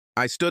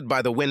I stood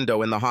by the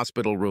window in the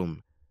hospital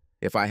room.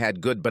 If I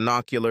had good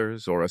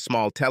binoculars or a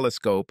small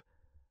telescope,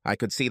 I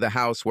could see the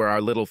house where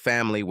our little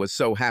family was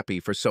so happy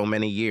for so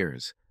many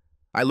years.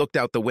 I looked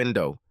out the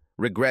window,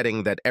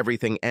 regretting that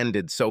everything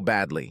ended so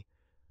badly.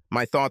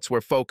 My thoughts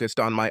were focused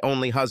on my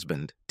only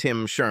husband,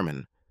 Tim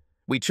Sherman.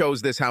 We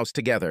chose this house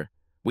together.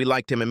 We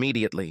liked him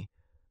immediately.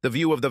 The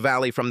view of the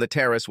valley from the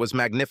terrace was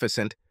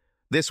magnificent.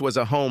 This was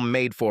a home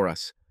made for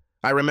us.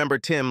 I remember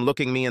Tim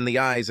looking me in the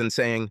eyes and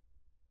saying,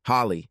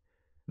 "Holly,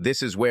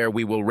 this is where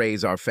we will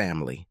raise our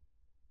family."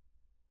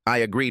 I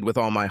agreed with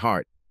all my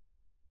heart.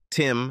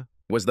 Tim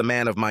was the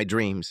man of my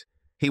dreams.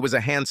 He was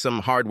a handsome,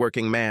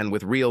 hard-working man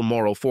with real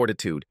moral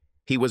fortitude.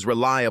 He was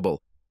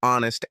reliable,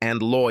 honest,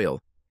 and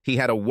loyal. He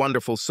had a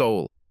wonderful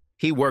soul.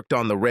 He worked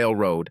on the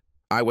railroad.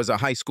 I was a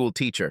high school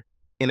teacher.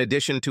 In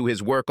addition to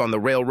his work on the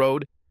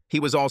railroad, he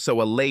was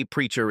also a lay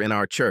preacher in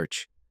our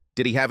church.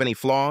 Did he have any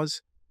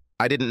flaws?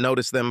 I didn't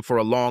notice them for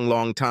a long,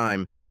 long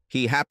time.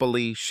 He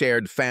happily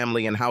shared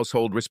family and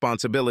household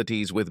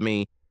responsibilities with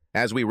me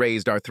as we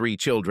raised our 3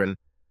 children.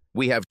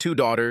 We have 2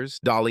 daughters,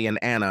 Dolly and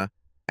Anna,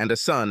 and a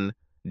son,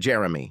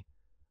 Jeremy.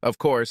 Of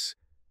course,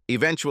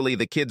 eventually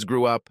the kids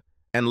grew up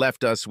and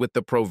left us with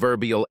the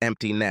proverbial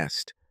empty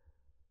nest.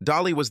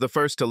 Dolly was the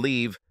first to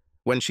leave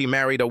when she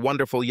married a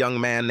wonderful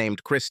young man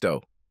named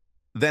Christo.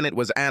 Then it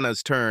was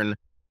Anna's turn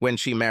when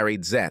she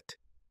married Zet.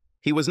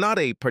 He was not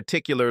a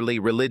particularly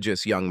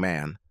religious young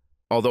man.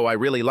 Although I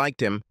really liked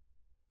him,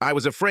 I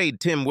was afraid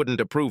Tim wouldn't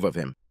approve of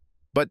him.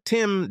 But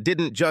Tim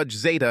didn't judge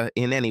Zeta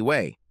in any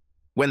way.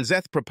 When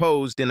Zeth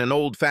proposed in an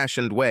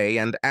old-fashioned way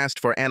and asked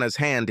for Anna's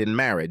hand in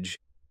marriage,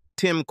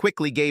 Tim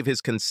quickly gave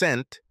his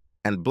consent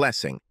and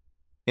blessing.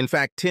 In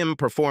fact, Tim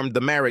performed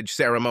the marriage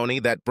ceremony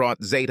that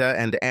brought Zeta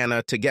and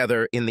Anna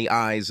together in the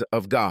eyes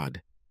of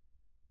God.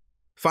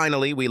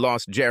 Finally, we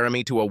lost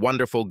Jeremy to a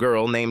wonderful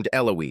girl named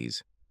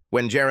Eloise.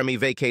 When Jeremy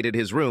vacated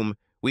his room,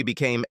 we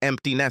became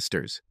empty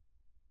nesters.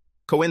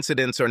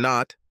 Coincidence or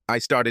not, I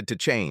started to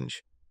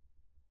change.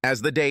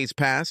 As the days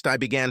passed, I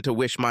began to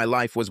wish my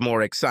life was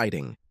more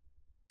exciting.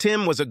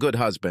 Tim was a good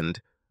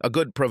husband, a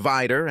good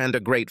provider, and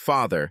a great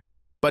father,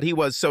 but he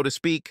was, so to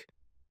speak,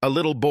 a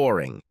little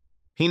boring.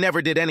 He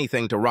never did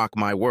anything to rock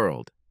my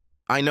world.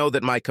 I know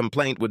that my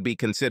complaint would be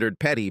considered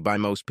petty by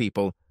most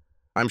people.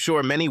 I'm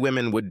sure many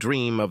women would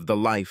dream of the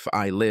life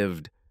I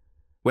lived.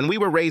 When we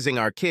were raising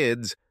our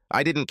kids,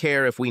 I didn't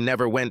care if we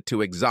never went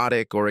to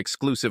exotic or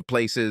exclusive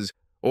places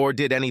or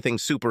did anything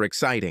super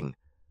exciting.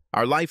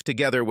 Our life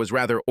together was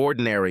rather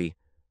ordinary,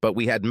 but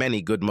we had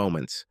many good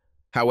moments.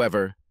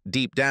 However,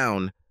 deep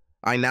down,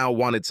 I now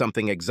wanted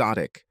something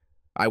exotic.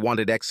 I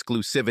wanted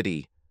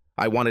exclusivity.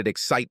 I wanted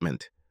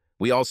excitement.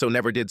 We also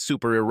never did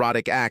super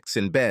erotic acts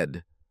in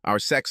bed. Our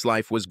sex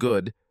life was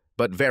good,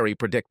 but very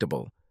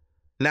predictable.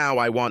 Now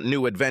I want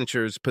new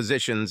adventures,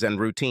 positions, and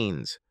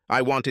routines.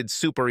 I wanted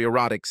super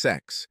erotic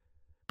sex.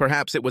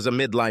 Perhaps it was a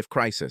midlife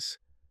crisis.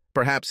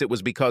 Perhaps it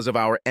was because of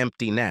our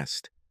empty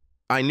nest.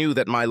 I knew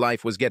that my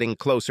life was getting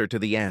closer to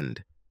the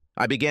end.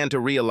 I began to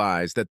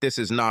realize that this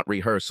is not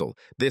rehearsal.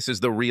 This is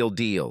the real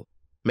deal.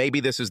 Maybe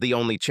this is the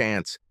only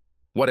chance.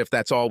 What if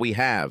that's all we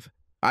have?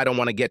 I don't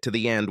want to get to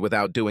the end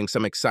without doing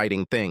some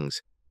exciting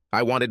things.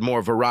 I wanted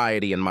more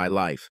variety in my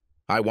life.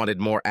 I wanted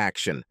more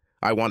action.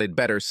 I wanted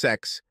better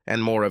sex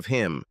and more of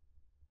him.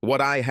 What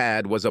I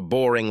had was a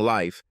boring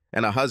life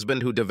and a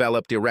husband who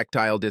developed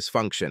erectile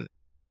dysfunction.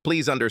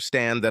 Please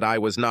understand that I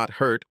was not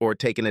hurt or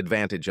taken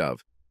advantage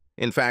of.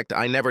 In fact,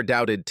 I never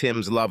doubted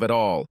Tim's love at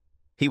all.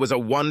 He was a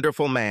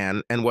wonderful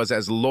man and was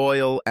as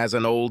loyal as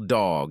an old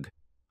dog.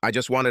 I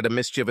just wanted a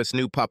mischievous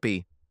new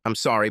puppy. I'm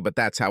sorry, but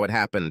that's how it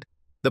happened.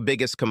 The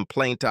biggest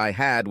complaint I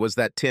had was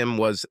that Tim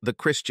was the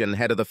Christian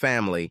head of the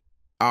family.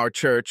 Our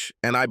church,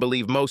 and I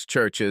believe most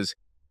churches,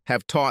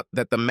 have taught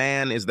that the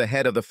man is the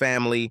head of the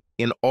family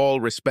in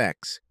all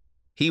respects.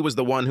 He was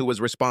the one who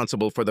was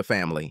responsible for the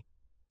family.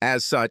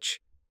 As such,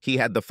 he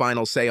had the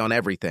final say on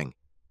everything.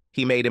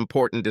 He made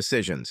important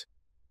decisions.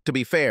 To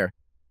be fair,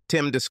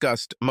 Tim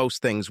discussed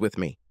most things with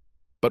me,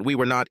 but we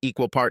were not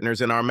equal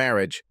partners in our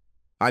marriage.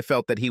 I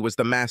felt that he was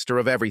the master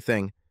of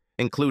everything,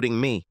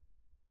 including me.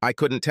 I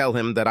couldn't tell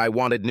him that I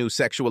wanted new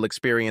sexual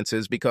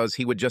experiences because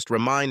he would just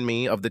remind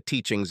me of the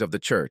teachings of the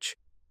church.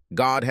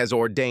 God has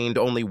ordained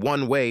only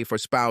one way for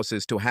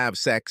spouses to have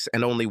sex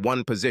and only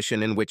one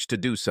position in which to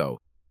do so.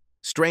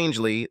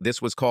 Strangely,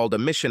 this was called a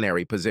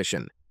missionary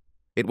position.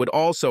 It would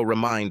also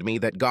remind me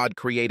that God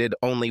created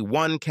only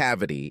one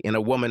cavity in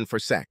a woman for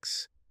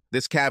sex.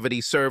 This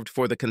cavity served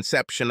for the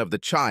conception of the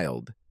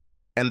child,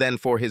 and then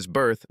for his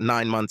birth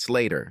 9 months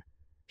later.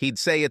 He'd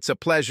say it's a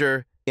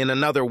pleasure in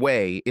another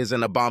way is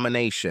an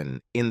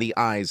abomination in the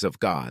eyes of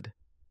God.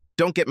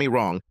 Don't get me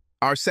wrong,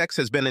 our sex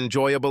has been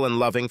enjoyable and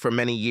loving for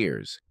many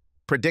years.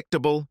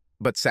 Predictable,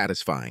 but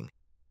satisfying.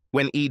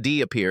 When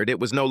ED appeared, it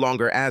was no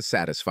longer as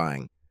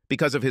satisfying.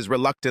 Because of his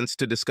reluctance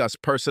to discuss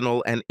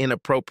personal and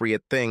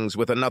inappropriate things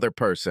with another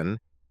person,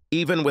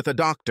 even with a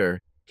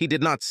doctor, he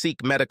did not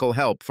seek medical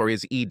help for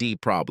his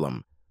ED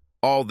problem.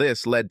 All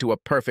this led to a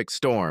perfect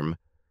storm,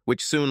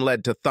 which soon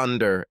led to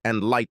thunder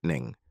and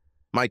lightning.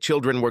 My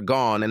children were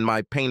gone and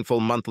my painful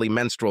monthly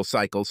menstrual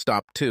cycle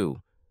stopped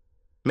too.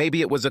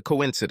 Maybe it was a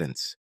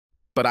coincidence,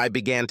 but I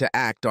began to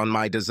act on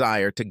my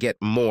desire to get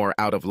more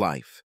out of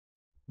life.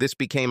 This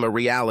became a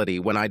reality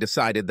when I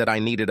decided that I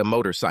needed a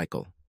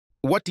motorcycle.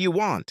 "What do you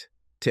want?"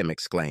 Tim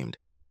exclaimed.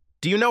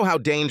 "Do you know how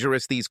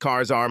dangerous these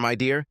cars are, my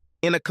dear?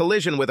 In a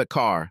collision with a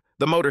car,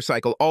 the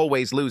motorcycle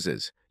always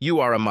loses. You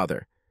are a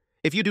mother.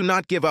 If you do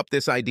not give up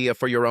this idea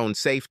for your own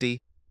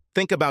safety,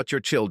 think about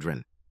your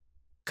children."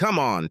 "Come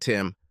on,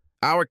 Tim.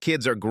 Our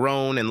kids are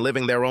grown and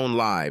living their own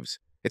lives.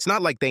 It's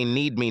not like they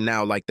need me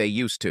now like they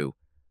used to.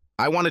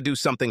 I want to do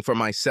something for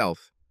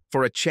myself,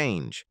 for a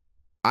change.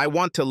 I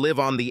want to live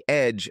on the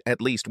edge at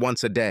least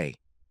once a day.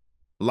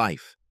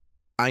 Life.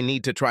 I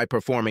need to try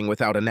performing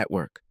without a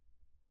network.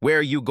 Where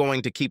are you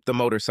going to keep the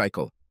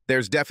motorcycle?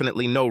 There's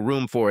definitely no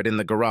room for it in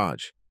the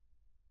garage."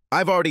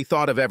 "I've already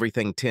thought of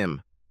everything,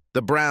 Tim.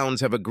 The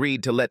Browns have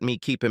agreed to let me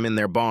keep him in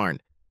their barn.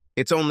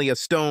 It's only a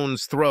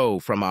stone's throw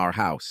from our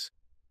house."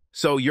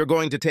 "So you're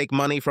going to take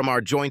money from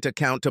our joint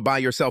account to buy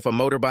yourself a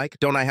motorbike?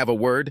 Don't I have a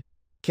word?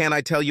 Can't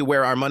I tell you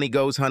where our money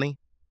goes, honey?"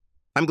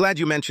 "I'm glad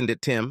you mentioned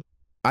it, Tim.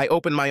 I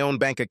opened my own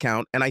bank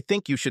account, and I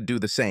think you should do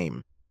the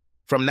same.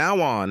 From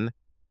now on,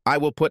 I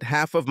will put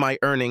half of my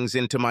earnings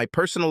into my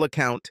personal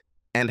account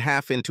and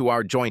half into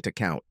our joint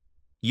account.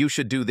 You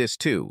should do this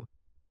too.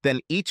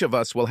 Then each of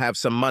us will have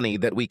some money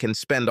that we can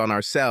spend on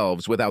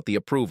ourselves without the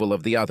approval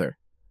of the other."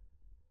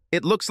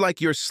 "It looks like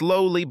you're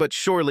slowly but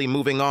surely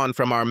moving on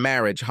from our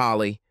marriage,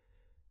 Holly.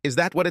 Is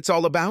that what it's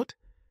all about?"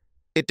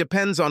 "It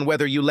depends on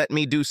whether you let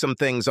me do some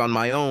things on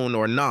my own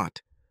or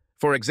not.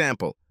 For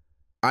example,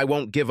 I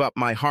won't give up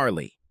my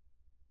Harley."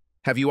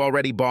 "Have you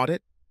already bought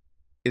it?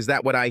 Is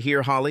that what I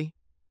hear, Holly?"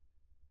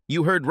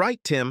 "You heard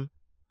right, Tim.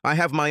 I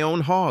have my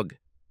own hog.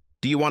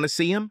 Do you want to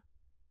see him?"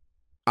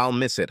 "I'll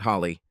miss it,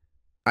 Holly.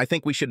 I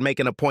think we should make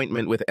an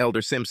appointment with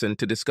Elder Simpson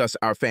to discuss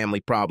our family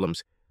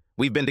problems.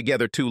 We've been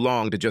together too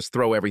long to just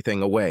throw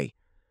everything away.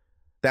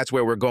 That's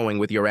where we're going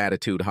with your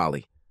attitude,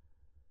 Holly."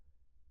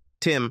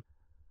 "Tim,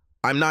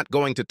 I'm not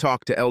going to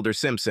talk to Elder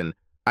Simpson.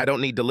 I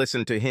don't need to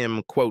listen to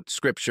him quote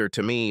scripture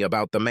to me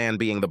about the man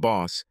being the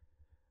boss.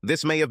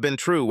 This may have been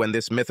true when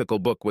this mythical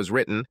book was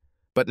written,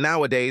 but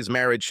nowadays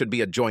marriage should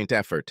be a joint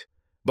effort.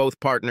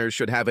 Both partners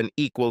should have an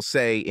equal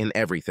say in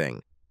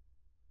everything."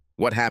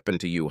 "What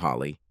happened to you,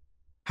 Holly?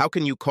 How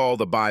can you call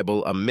the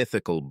Bible a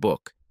mythical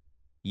book?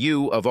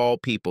 You, of all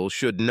people,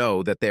 should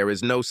know that there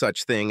is no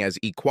such thing as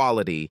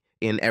equality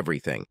in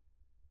everything.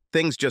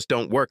 Things just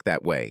don't work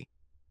that way.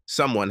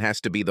 Someone has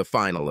to be the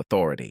final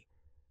authority.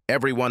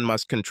 Everyone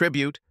must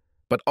contribute,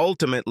 but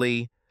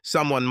ultimately,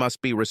 someone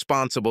must be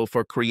responsible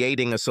for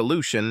creating a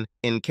solution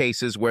in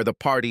cases where the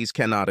parties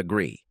cannot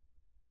agree."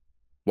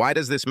 "Why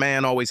does this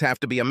man always have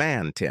to be a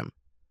man, Tim?"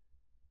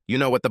 "You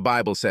know what the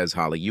Bible says,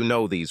 Holly. You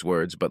know these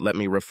words, but let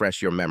me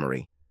refresh your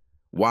memory.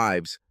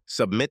 Wives,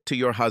 submit to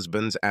your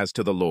husbands as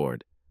to the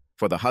Lord.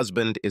 For the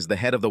husband is the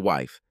head of the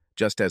wife,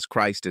 just as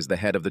Christ is the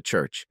head of the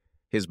church,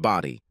 his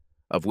body,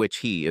 of which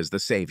he is the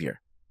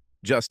Savior.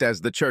 Just as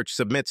the church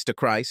submits to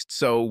Christ,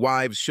 so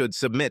wives should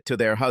submit to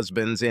their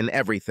husbands in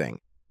everything."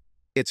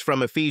 It's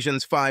from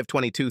Ephesians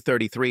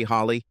 5:22-33,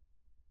 Holly.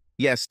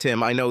 "Yes,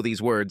 Tim, I know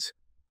these words.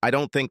 I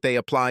don't think they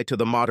apply to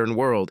the modern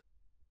world."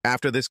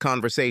 After this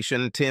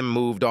conversation, Tim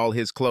moved all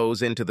his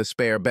clothes into the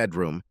spare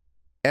bedroom.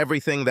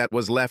 Everything that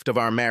was left of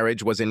our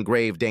marriage was in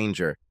grave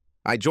danger.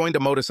 I joined a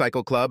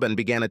motorcycle club and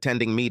began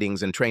attending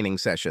meetings and training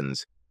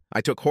sessions. I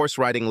took horse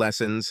riding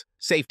lessons,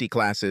 safety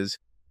classes,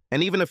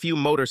 and even a few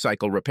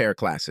motorcycle repair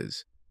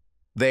classes.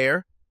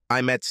 There,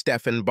 I met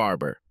Stephen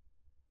Barber.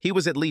 He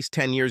was at least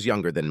 10 years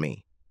younger than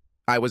me.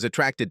 I was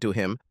attracted to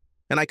him,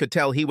 and I could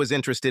tell he was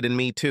interested in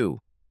me too.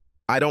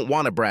 I don't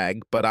want to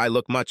brag, but I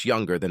look much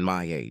younger than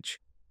my age.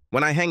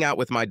 When I hang out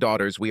with my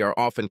daughters, we are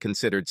often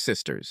considered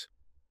sisters.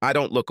 I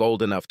don't look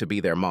old enough to be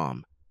their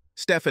mom.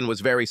 Stephen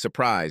was very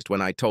surprised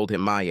when I told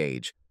him my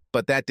age,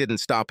 but that didn't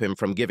stop him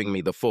from giving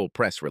me the full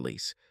press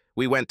release.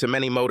 We went to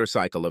many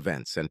motorcycle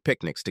events and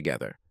picnics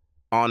together.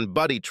 On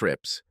buddy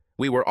trips,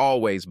 we were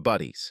always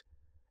buddies.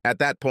 At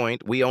that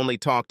point, we only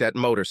talked at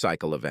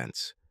motorcycle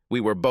events.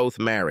 We were both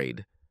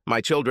married.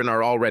 My children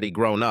are already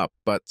grown up,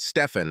 but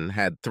Stephen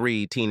had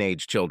 3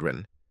 teenage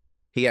children.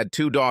 He had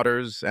 2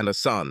 daughters and a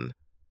son.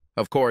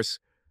 Of course,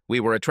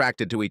 we were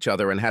attracted to each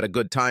other and had a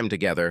good time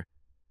together,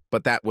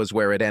 but that was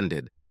where it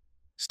ended.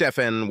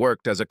 Stephen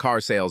worked as a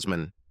car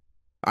salesman.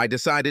 I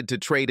decided to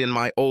trade in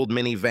my old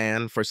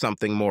minivan for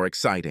something more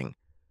exciting.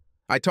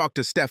 I talked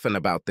to Stephen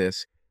about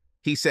this.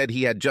 He said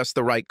he had just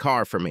the right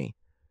car for me.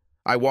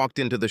 I walked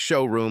into the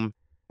showroom,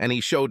 and he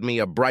showed me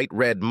a bright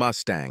red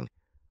Mustang.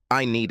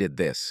 I needed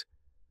this.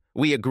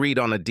 We agreed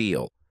on a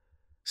deal.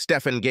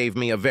 Stephen gave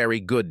me a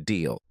very good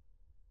deal.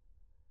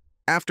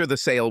 After the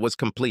sale was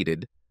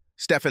completed,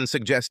 Stephen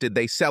suggested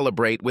they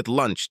celebrate with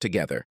lunch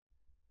together.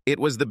 It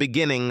was the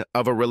beginning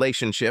of a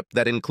relationship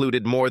that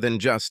included more than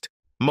just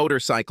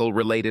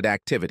motorcycle-related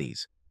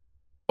activities.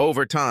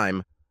 Over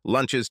time,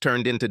 lunches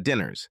turned into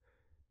dinners.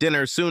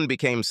 Dinner soon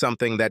became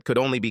something that could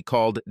only be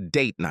called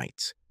date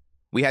nights.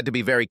 We had to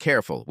be very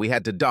careful. We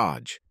had to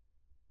dodge.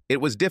 It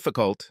was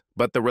difficult,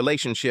 but the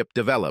relationship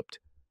developed,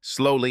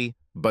 slowly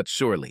but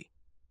surely.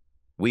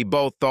 We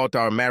both thought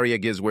our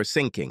marriages were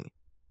sinking.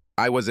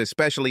 I was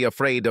especially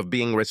afraid of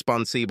being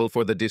responsible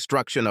for the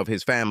destruction of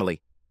his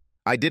family.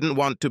 I didn't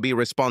want to be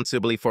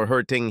responsible for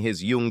hurting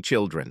his young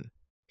children.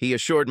 He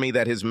assured me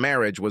that his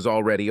marriage was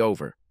already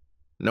over.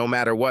 No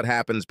matter what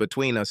happens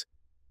between us,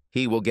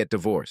 he will get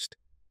divorced.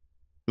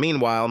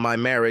 Meanwhile, my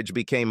marriage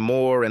became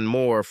more and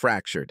more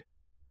fractured.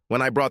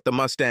 When I brought the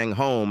Mustang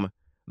home,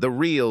 the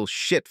real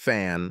shit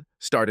fan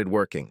started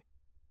working.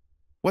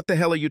 What the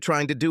hell are you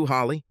trying to do,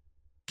 Holly?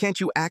 Can't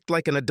you act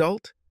like an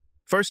adult?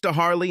 First a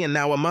Harley and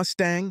now a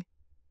Mustang?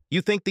 You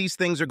think these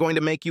things are going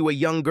to make you a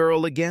young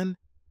girl again?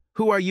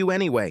 Who are you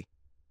anyway?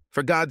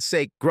 For God's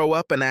sake, grow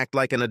up and act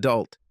like an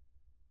adult.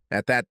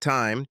 At that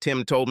time,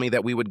 Tim told me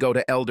that we would go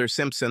to Elder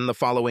Simpson the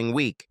following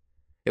week.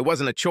 It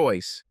wasn't a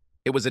choice,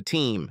 it was a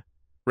team.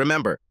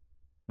 Remember,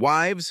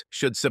 wives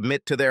should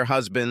submit to their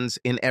husbands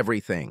in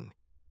everything.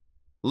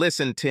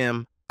 Listen,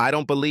 Tim, I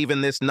don't believe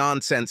in this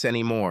nonsense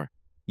anymore.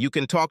 You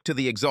can talk to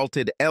the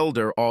exalted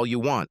elder all you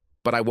want,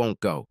 but I won't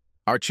go.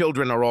 Our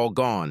children are all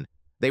gone.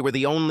 They were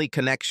the only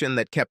connection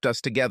that kept us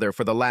together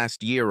for the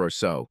last year or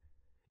so.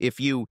 If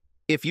you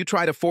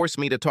try to force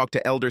me to talk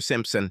to Elder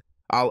Simpson,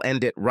 I'll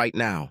end it right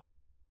now.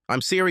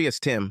 I'm serious,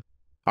 Tim.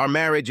 Our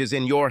marriage is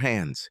in your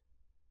hands.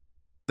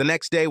 The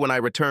next day when I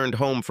returned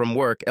home from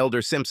work,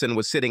 Elder Simpson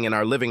was sitting in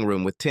our living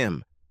room with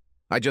Tim.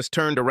 I just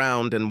turned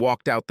around and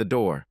walked out the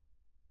door.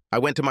 I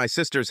went to my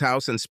sister's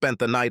house and spent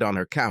the night on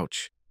her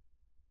couch.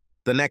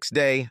 The next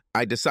day,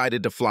 I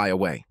decided to fly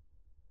away.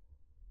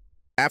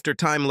 After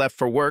time left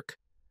for work,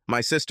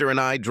 my sister and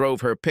I drove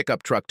her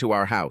pickup truck to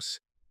our house.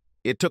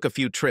 It took a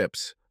few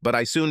trips, but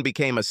I soon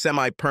became a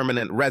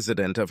semi-permanent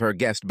resident of her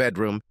guest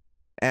bedroom,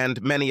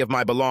 and many of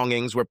my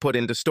belongings were put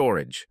into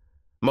storage.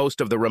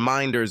 Most of the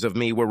reminders of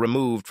me were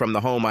removed from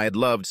the home I had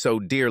loved so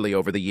dearly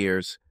over the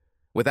years.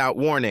 Without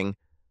warning,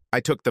 I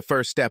took the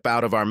first step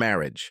out of our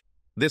marriage.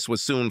 This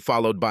was soon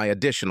followed by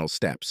additional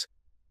steps.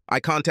 I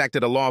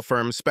contacted a law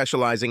firm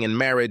specializing in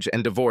marriage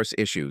and divorce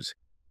issues.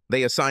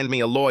 They assigned me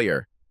a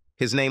lawyer.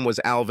 His name was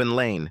Alvin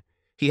Lane.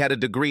 He had a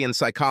degree in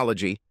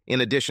psychology,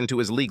 in addition to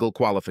his legal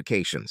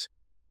qualifications.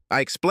 I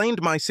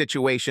explained my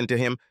situation to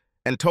him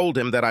and told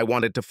him that I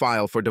wanted to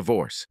file for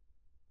divorce.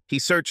 He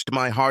searched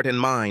my heart and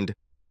mind,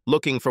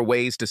 looking for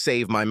ways to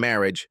save my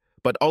marriage,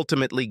 but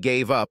ultimately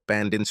gave up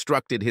and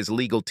instructed his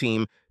legal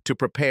team to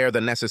prepare the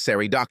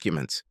necessary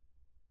documents.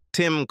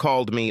 Tim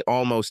called me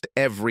almost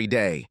every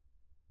day.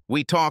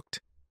 We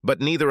talked, but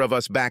neither of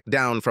us backed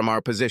down from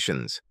our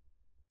positions.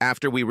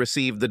 After we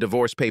received the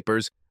divorce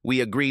papers,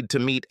 we agreed to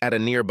meet at a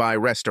nearby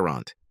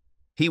restaurant.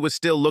 He was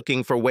still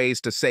looking for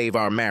ways to save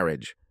our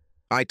marriage.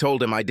 I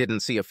told him I didn't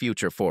see a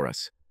future for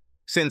us.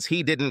 Since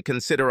he didn't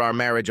consider our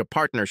marriage a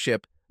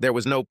partnership, there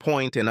was no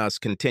point in us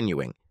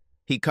continuing.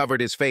 He covered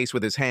his face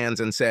with his hands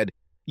and said,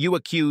 "You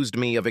accused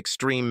me of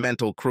extreme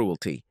mental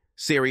cruelty.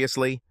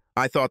 Seriously?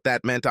 I thought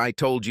that meant I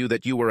told you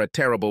that you were a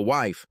terrible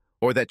wife,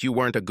 or that you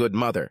weren't a good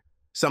mother.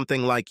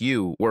 Something like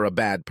you were a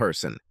bad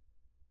person.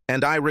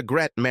 And I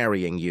regret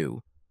marrying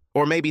you,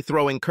 or maybe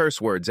throwing curse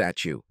words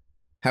at you.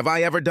 Have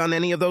I ever done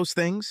any of those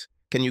things?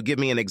 Can you give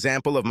me an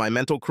example of my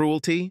mental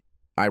cruelty?"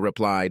 I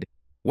replied,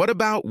 "What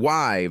about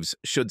wives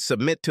should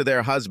submit to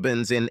their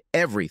husbands in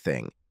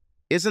everything?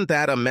 Isn't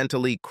that a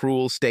mentally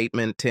cruel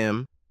statement,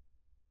 Tim?"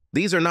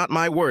 These are not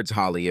my words,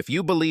 Holly. If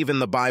you believe in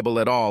the Bible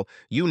at all,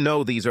 you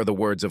know these are the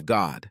words of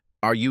God.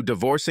 Are you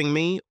divorcing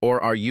me, or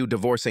are you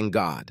divorcing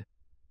God?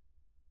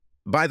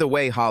 By the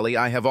way, Holly,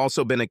 I have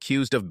also been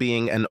accused of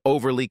being an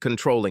overly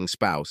controlling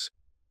spouse.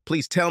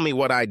 Please tell me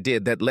what I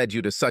did that led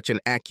you to such an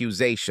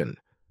accusation.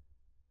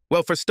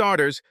 Well, for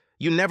starters,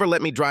 you never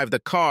let me drive the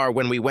car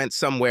when we went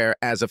somewhere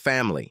as a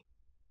family.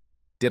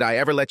 Did I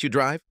ever let you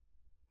drive?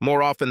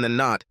 More often than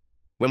not,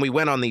 when we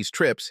went on these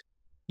trips,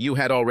 you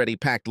had already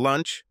packed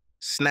lunch,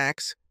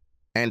 snacks,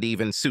 and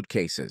even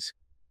suitcases.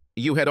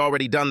 You had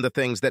already done the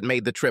things that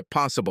made the trip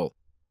possible.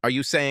 Are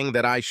you saying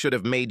that I should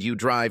have made you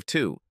drive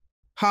too?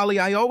 Holly,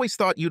 I always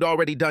thought you'd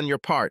already done your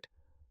part.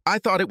 I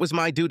thought it was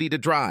my duty to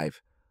drive.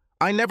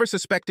 I never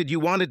suspected you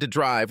wanted to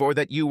drive or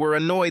that you were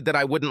annoyed that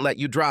I wouldn't let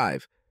you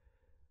drive.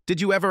 Did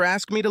you ever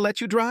ask me to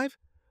let you drive?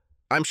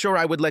 I'm sure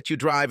I would let you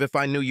drive if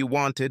I knew you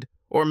wanted,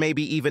 or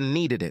maybe even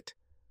needed it.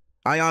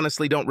 I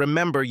honestly don't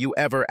remember you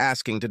ever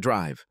asking to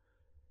drive.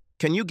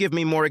 Can you give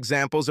me more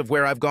examples of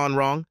where I've gone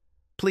wrong?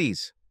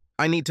 Please,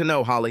 I need to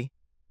know, Holly.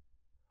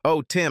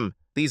 Oh, Tim,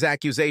 these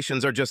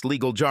accusations are just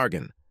legal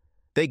jargon.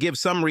 They give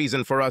some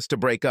reason for us to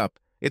break up.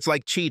 It's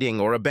like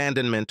cheating or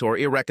abandonment or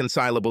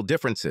irreconcilable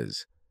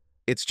differences.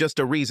 It's just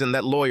a reason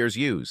that lawyers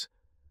use.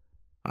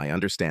 I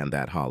understand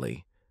that,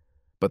 Holly.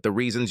 But the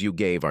reasons you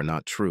gave are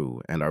not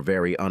true and are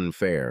very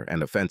unfair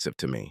and offensive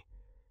to me.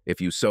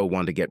 If you so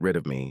want to get rid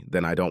of me,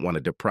 then I don't want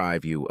to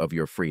deprive you of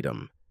your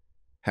freedom.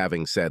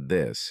 Having said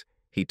this,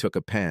 he took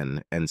a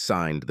pen and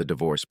signed the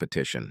divorce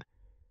petition.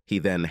 He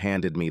then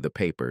handed me the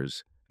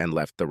papers and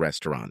left the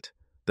restaurant.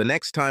 The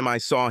next time I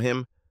saw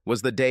him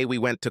was the day we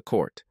went to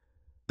court.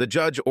 The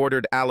judge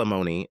ordered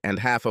alimony and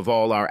half of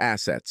all our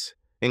assets.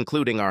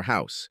 including our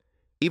house.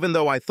 Even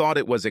though I thought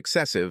it was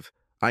excessive,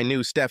 I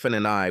knew Stefan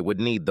and I would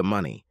need the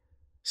money.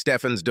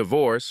 Stefan's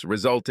divorce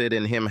resulted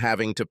in him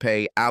having to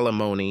pay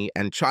alimony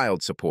and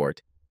child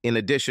support, in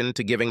addition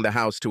to giving the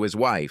house to his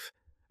wife,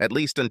 at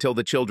least until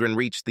the children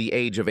reached the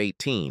age of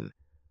 18.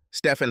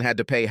 Stefan had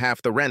to pay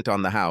half the rent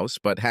on the house,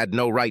 but had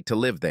no right to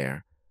live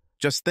there.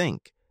 Just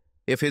think,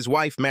 if his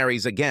wife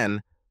marries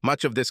again,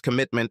 much of this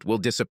commitment will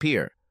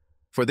disappear.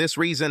 For this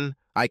reason,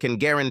 I can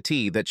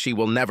guarantee that she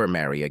will never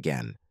marry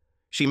again.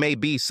 She may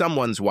be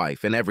someone's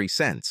wife in every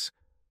sense,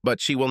 but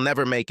she will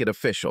never make it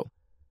official.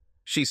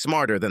 She's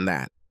smarter than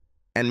that.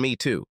 And me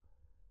too.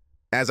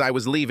 As I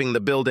was leaving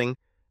the building,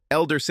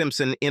 Elder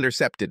Simpson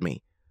intercepted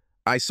me.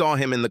 I saw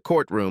him in the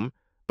courtroom,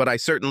 but I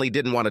certainly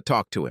didn't want to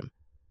talk to him.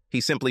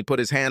 He simply put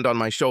his hand on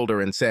my shoulder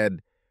and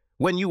said,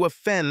 "When you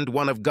offend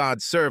one of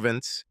God's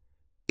servants,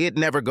 it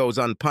never goes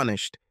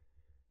unpunished.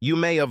 You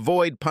may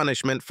avoid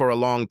punishment for a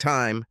long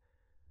time,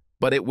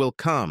 but it will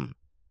come.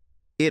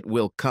 It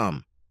will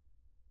come."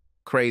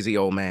 Crazy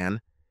old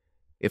man.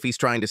 If he's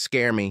trying to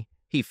scare me,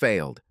 he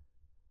failed.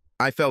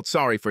 I felt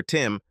sorry for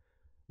Tim,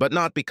 but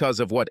not because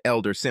of what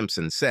Elder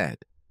Simpson said.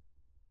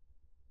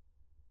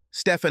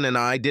 Stefan and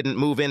I didn't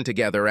move in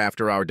together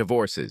after our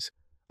divorces.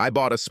 I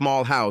bought a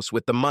small house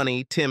with the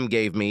money Tim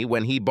gave me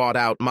when he bought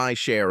out my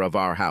share of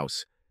our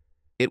house.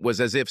 It was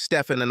as if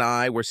Stefan and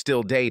I were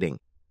still dating.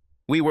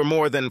 We were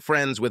more than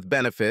friends with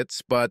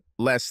benefits, but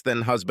less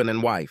than husband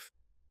and wife.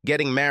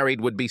 Getting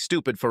married would be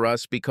stupid for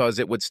us because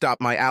it would stop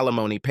my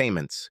alimony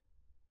payments.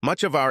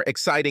 Much of our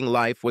exciting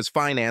life was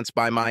financed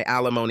by my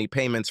alimony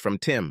payments from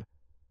Tim.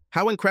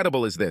 How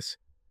incredible is this?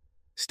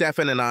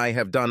 Stefan and I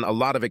have done a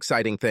lot of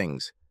exciting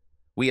things.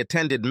 We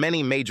attended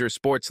many major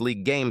sports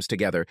league games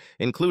together,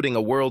 including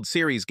a World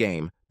Series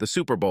game, the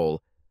Super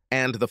Bowl,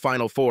 and the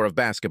Final Four of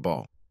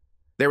basketball.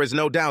 There is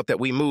no doubt that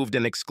we moved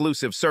in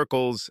exclusive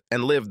circles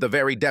and lived the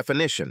very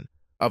definition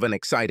of an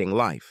exciting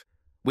life.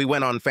 We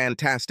went on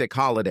fantastic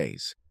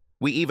holidays.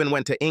 We even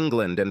went to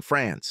England and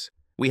France.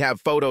 We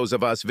have photos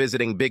of us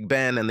visiting Big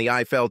Ben and the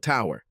Eiffel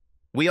Tower.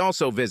 We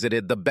also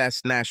visited the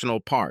best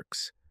national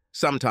parks,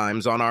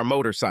 sometimes on our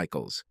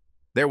motorcycles.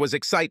 There was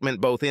excitement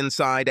both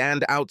inside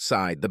and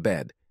outside the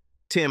bed.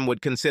 Tim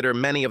would consider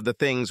many of the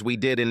things we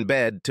did in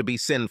bed to be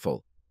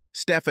sinful.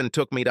 Stefan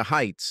took me to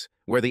heights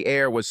where the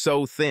air was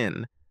so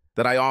thin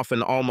that I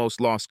often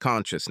almost lost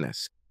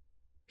consciousness.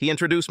 He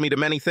introduced me to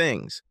many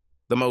things,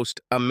 the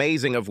most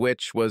amazing of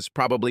which was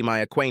probably my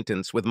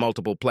acquaintance with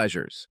multiple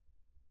pleasures.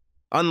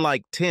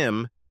 Unlike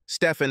Tim,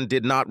 Stefan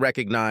did not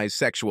recognize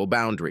sexual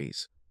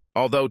boundaries.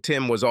 Although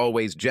Tim was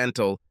always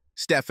gentle,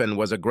 Stefan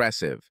was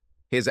aggressive.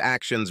 His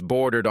actions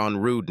bordered on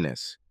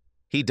rudeness.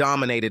 He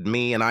dominated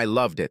me and I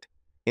loved it.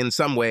 In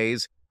some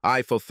ways,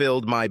 I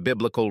fulfilled my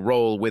biblical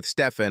role with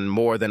Stefan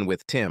more than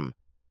with Tim.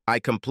 I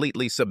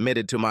completely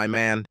submitted to my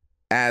man,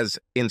 as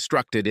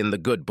instructed in the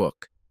good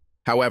book.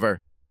 However,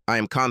 I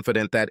am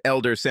confident that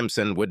Elder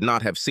Simpson would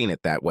not have seen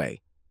it that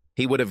way.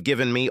 He would have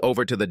given me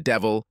over to the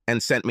devil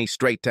and sent me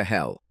straight to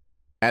hell.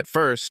 At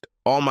first,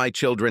 all my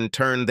children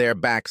turned their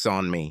backs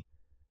on me.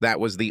 That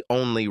was the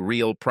only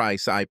real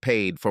price I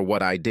paid for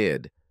what I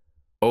did.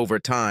 Over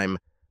time,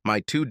 my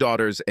 2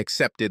 daughters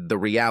accepted the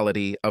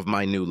reality of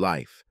my new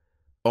life.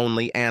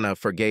 Only Anna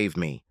forgave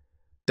me.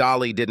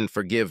 Dolly didn't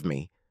forgive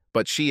me,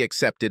 but she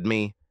accepted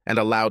me and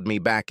allowed me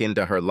back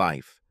into her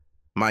life.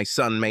 My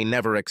son may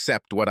never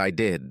accept what I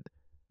did,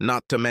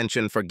 not to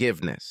mention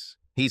forgiveness.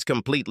 He's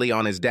completely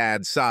on his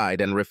dad's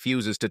side and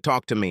refuses to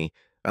talk to me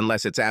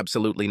unless it's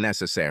absolutely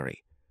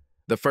necessary.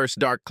 The first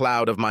dark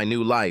cloud of my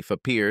new life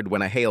appeared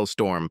when a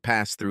hailstorm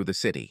passed through the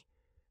city.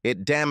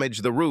 It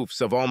damaged the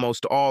roofs of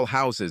almost all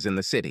houses in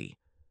the city.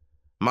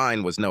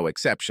 Mine was no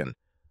exception.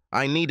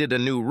 I needed a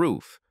new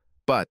roof,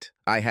 but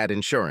I had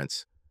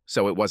insurance,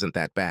 so it wasn't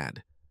that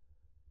bad.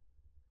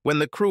 When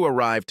the crew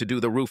arrived to do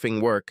the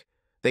roofing work,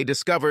 they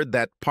discovered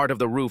that part of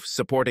the roof's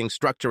supporting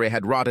structure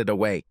had rotted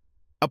away.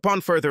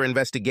 Upon further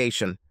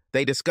investigation,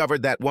 they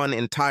discovered that one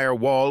entire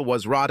wall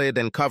was rotted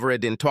and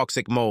covered in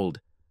toxic mold.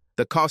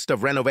 The cost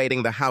of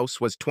renovating the house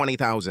was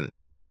 $20,000.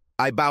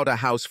 I bought a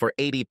house for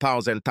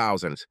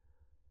 $80,000.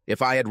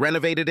 If I had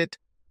renovated it,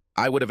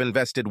 I would have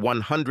invested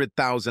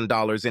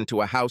 $100,000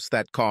 into a house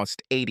that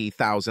cost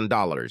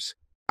 $80,000.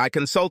 I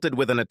consulted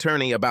with an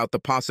attorney about the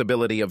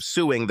possibility of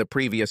suing the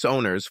previous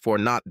owners for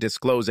not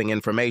disclosing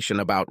information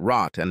about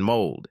rot and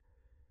mold.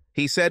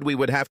 He said we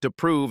would have to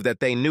prove that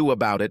they knew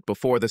about it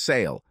before the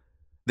sale.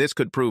 This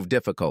could prove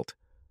difficult.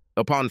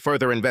 Upon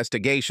further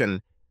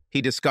investigation,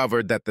 he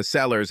discovered that the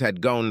sellers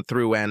had gone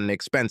through an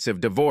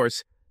expensive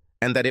divorce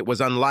and that it was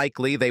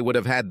unlikely they would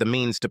have had the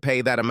means to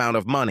pay that amount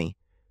of money.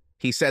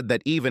 He said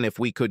that even if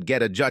we could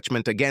get a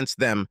judgment against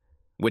them,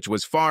 which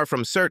was far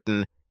from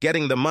certain,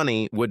 getting the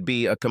money would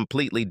be a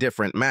completely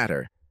different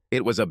matter.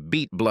 It was a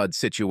beat-blood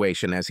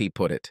situation, as he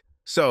put it.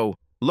 So,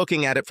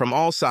 looking at it from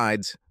all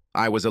sides,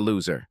 I was a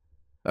loser.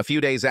 A few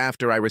days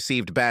after I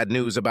received bad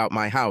news about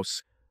my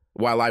house,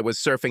 while I was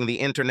surfing the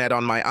internet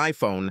on my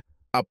iPhone,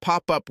 a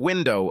pop-up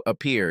window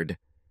appeared.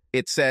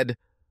 It said,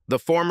 "The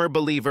former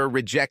believer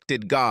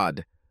rejected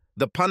God.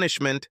 The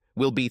punishment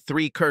will be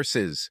 3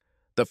 curses.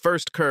 The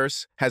first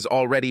curse has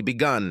already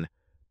begun.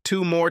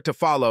 2 more to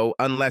follow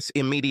unless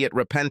immediate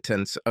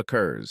repentance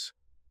occurs.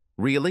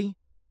 Really?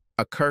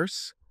 A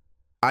curse?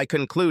 I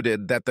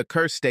concluded that the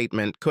curse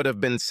statement could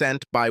have been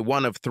sent by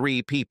one of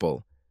 3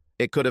 people.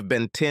 It could have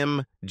been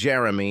Tim,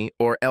 Jeremy,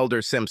 or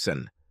Elder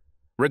Simpson.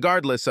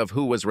 Regardless of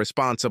who was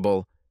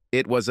responsible,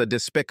 it was a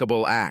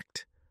despicable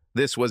act.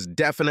 This was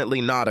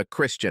definitely not a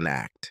Christian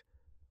act.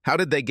 How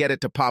did they get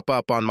it to pop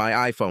up on my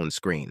iPhone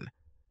screen?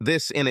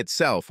 This in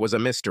itself was a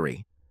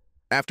mystery.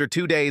 After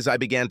 2 days, I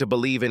began to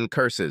believe in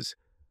curses.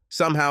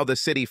 Somehow the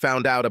city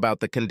found out about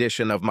the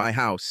condition of my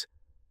house.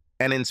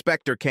 An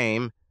inspector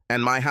came,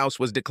 and my house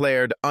was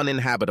declared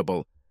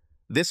uninhabitable.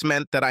 This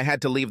meant that I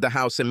had to leave the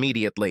house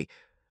immediately.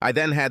 I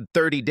then had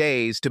 30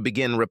 days to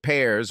begin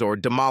repairs or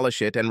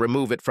demolish it and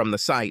remove it from the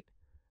site.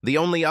 The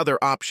only other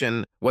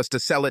option was to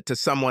sell it to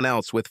someone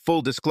else with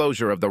full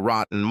disclosure of the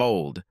rot and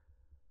mold.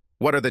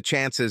 What are the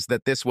chances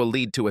that this will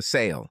lead to a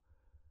sale?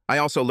 I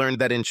also learned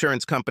that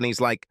insurance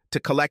companies like to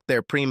collect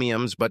their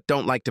premiums but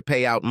don't like to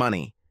pay out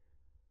money.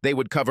 They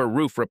would cover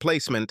roof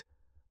replacement,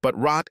 but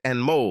rot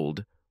and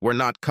mold were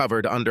not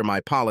covered under my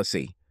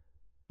policy.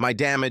 My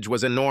damage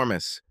was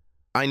enormous.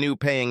 I knew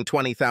paying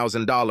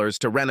 $20,000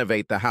 to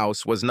renovate the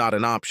house was not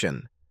an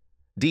option.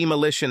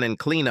 Demolition and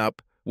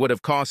cleanup would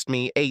have cost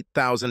me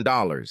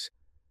 $8,000.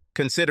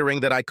 Considering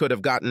that I could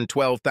have gotten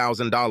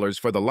 $12,000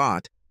 for the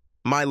lot,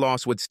 my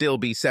loss would still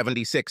be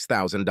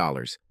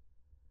 $76,000.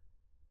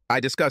 I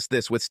discussed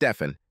this with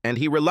Stefan, and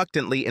he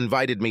reluctantly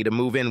invited me to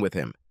move in with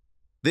him.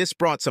 This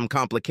brought some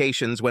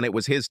complications when it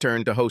was his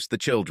turn to host the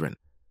children.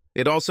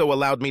 It also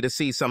allowed me to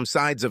see some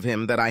sides of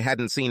him that I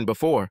hadn't seen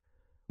before.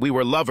 We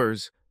were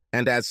lovers,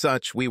 and as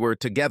such, we were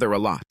together a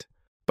lot.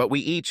 But we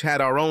each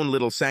had our own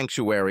little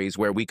sanctuaries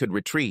where we could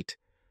retreat,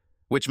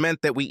 which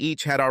meant that we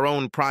each had our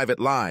own private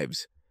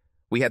lives.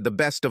 We had the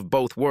best of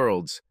both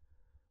worlds.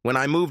 When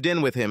I moved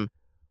in with him,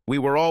 we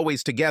were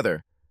always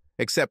together,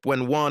 except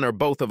when one or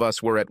both of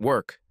us were at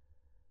work.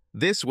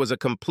 This was a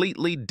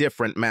completely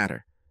different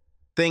matter.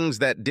 Things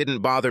that didn't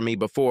bother me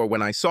before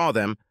when I saw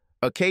them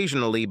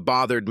occasionally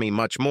bothered me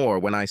much more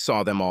when I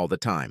saw them all the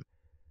time.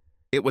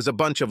 It was a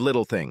bunch of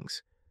little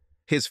things.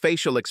 His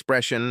facial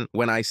expression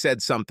when I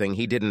said something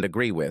he didn't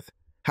agree with,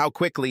 how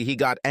quickly he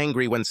got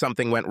angry when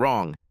something went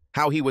wrong,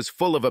 how he was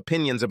full of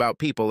opinions about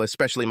people,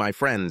 especially my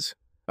friends.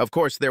 Of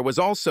course, there was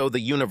also the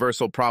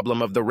universal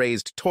problem of the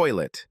raised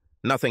toilet.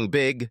 Nothing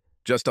big,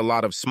 just a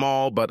lot of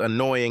small but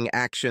annoying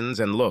actions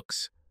and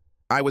looks.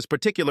 I was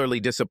particularly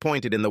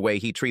disappointed in the way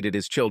he treated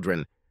his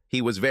children.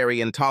 He was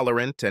very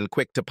intolerant and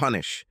quick to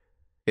punish.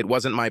 It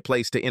wasn't my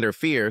place to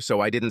interfere,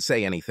 so I didn't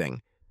say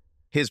anything.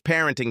 His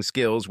parenting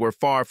skills were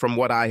far from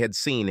what I had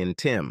seen in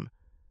Tim.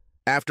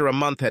 After a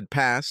month had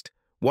passed,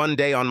 one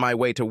day on my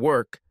way to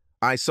work,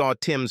 I saw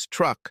Tim's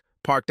truck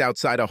parked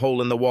outside a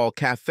hole-in-the-wall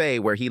cafe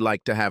where he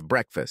liked to have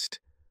breakfast.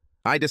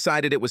 I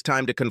decided it was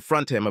time to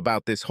confront him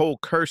about this whole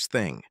curse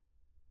thing.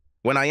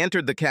 When I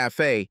entered the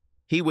cafe,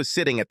 he was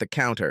sitting at the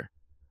counter.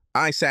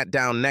 I sat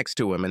down next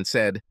to him and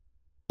said,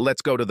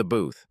 "Let's go to the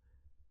booth."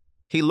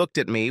 He looked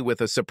at me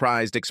with a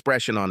surprised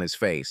expression on his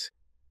face.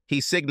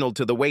 He signaled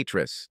to the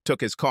waitress,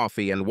 took his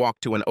coffee, and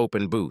walked to an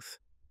open booth.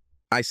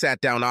 I sat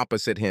down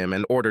opposite him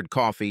and ordered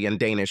coffee and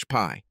Danish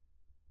pie.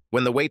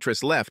 When the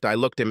waitress left, I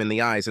looked him in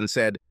the eyes and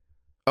said,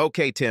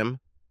 "Okay, Tim,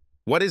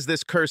 what is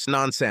this curse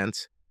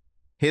nonsense?"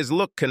 His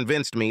look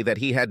convinced me that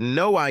he had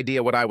no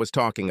idea what I was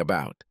talking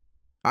about.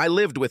 I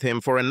lived with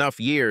him for enough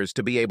years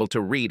to be able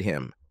to read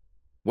him.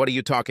 "What are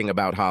you talking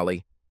about,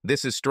 Holly?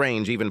 This is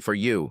strange even for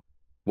you.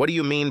 What do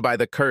you mean by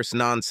the curse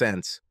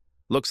nonsense?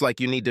 Looks like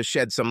you need to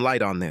shed some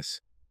light on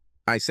this."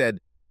 I said,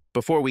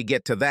 "Before we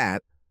get to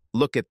that,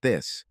 look at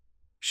this,"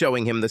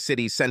 showing him the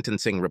city's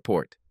sentencing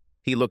report.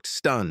 He looked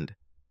stunned.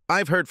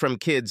 "I've heard from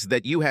kids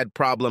that you had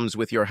problems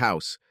with your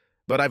house,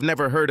 but I've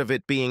never heard of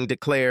it being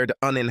declared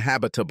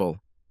uninhabitable.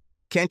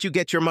 Can't you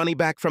get your money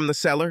back from the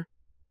seller?"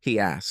 he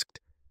asked.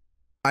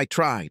 I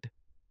tried.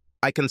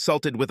 I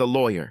consulted with a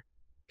lawyer.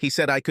 He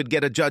said I could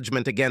get a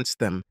judgment against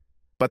them,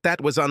 but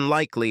that was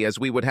unlikely as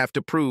we would have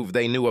to prove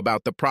they knew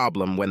about the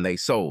problem when they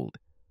sold.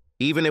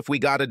 Even if we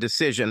got a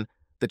decision,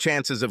 the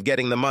chances of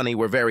getting the money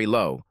were very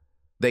low.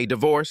 They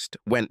divorced,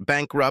 went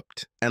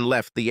bankrupt, and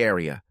left the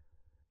area.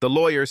 The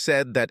lawyer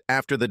said that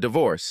after the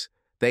divorce,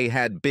 they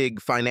had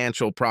big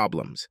financial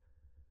problems.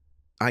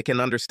 "I can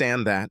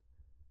understand that.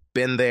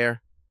 Been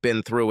there,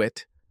 been through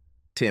it,"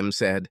 Tim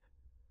said.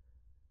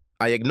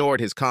 I ignored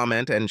his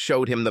comment and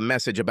showed him the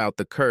message about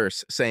the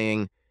curse,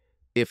 saying,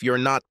 "If you're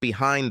not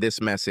behind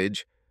this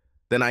message,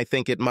 then I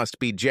think it must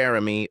be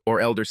Jeremy or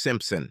Elder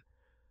Simpson.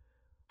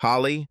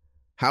 Holly,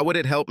 how would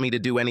it help me to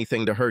do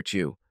anything to hurt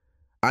you?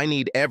 I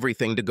need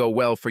everything to go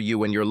well for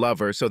you and your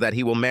lover so that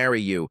he will marry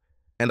you,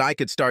 and I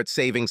could start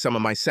saving some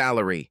of my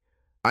salary.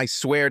 I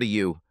swear to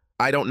you,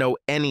 I don't know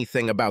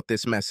anything about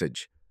this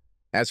message.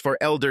 As for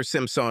Elder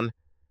Simpson,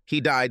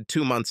 he died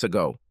 2 months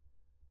ago.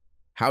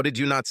 How did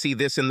you not see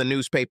this in the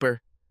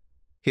newspaper?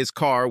 His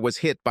car was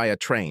hit by a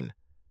train.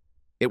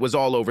 It was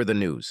all over the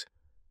news."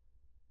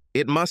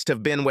 It must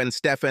have been when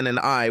Stefan and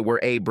I were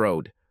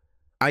abroad.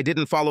 I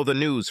didn't follow the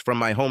news from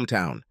my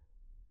hometown.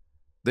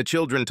 The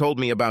children told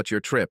me about your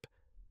trip.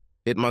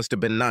 It must have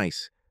been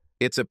nice.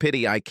 It's a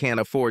pity I can't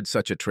afford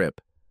such a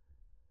trip.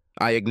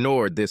 I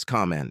ignored this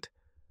comment.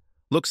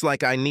 Looks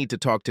like I need to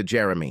talk to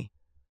Jeremy.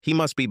 He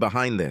must be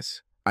behind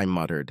this, I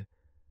muttered.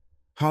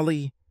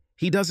 Holly,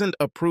 he doesn't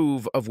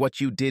approve of what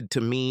you did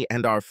to me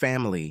and our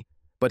family,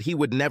 but he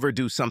would never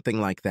do something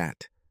like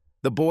that.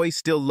 The boy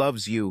still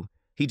loves you.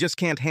 He just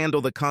can't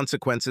handle the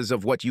consequences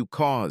of what you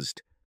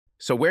caused.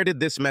 So where did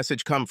this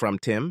message come from,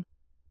 Tim?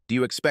 Do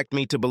you expect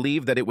me to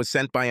believe that it was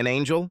sent by an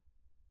angel?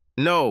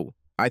 No,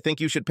 I think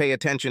you should pay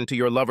attention to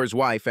your lover's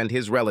wife and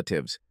his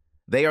relatives.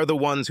 They are the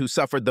ones who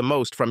suffered the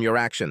most from your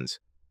actions.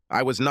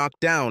 I was knocked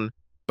down,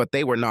 but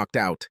they were knocked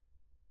out.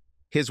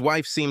 His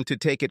wife seemed to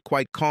take it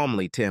quite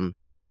calmly, Tim.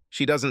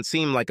 She doesn't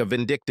seem like a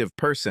vindictive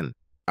person,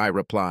 I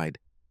replied.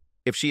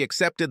 If she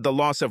accepted the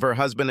loss of her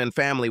husband and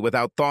family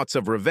without thoughts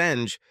of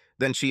revenge,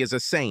 then she is a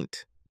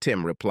saint,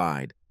 Tim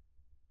replied.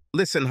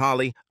 Listen,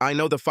 Holly, I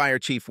know the fire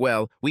chief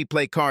well. We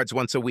play cards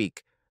once a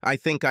week. I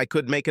think I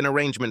could make an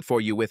arrangement for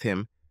you with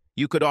him.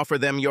 You could offer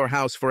them your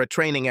house for a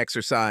training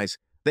exercise.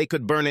 They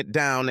could burn it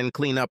down and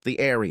clean up the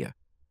area.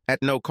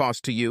 At no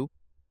cost to you.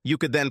 You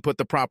could then put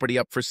the property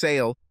up for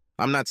sale.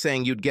 I'm not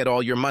saying you'd get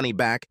all your money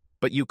back,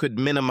 but you could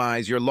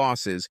minimize your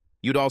losses.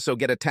 You'd also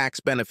get a tax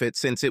benefit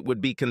since it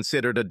would be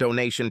considered a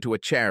donation to a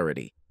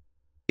charity.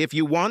 If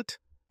you want,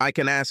 I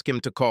can ask him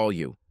to call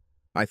you.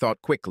 I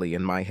thought quickly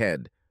in my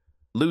head.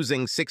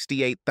 Losing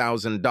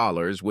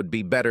 $68,000 would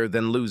be better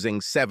than losing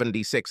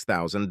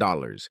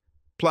 $76,000.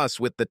 Plus,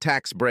 with the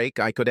tax break,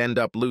 I could end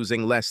up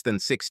losing less than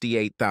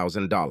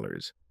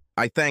 $68,000.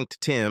 I thanked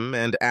Tim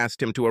and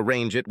asked him to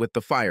arrange it with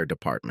the fire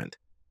department.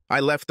 I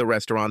left the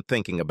restaurant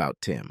thinking about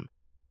Tim.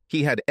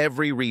 He had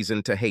every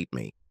reason to hate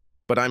me,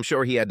 but I'm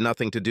sure he had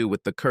nothing to do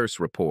with the curse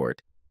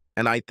report,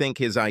 and I think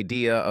his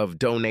idea of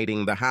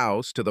donating the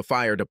house to the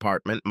fire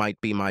department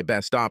might be my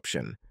best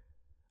option.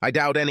 I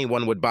doubt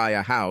anyone would buy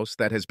a house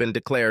that has been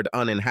declared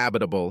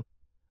uninhabitable.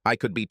 I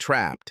could be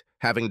trapped,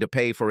 having to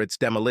pay for its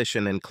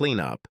demolition and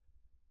cleanup.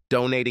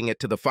 Donating it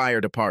to the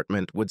fire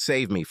department would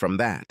save me from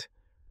that.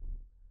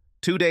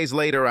 2 days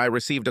later, I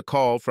received a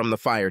call from the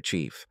fire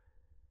chief.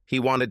 He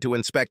wanted to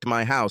inspect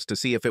my house to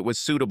see if it was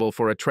suitable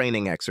for a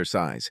training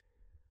exercise.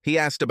 He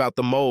asked about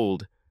the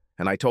mold,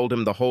 and I told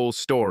him the whole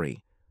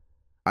story.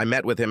 I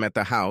met with him at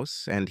the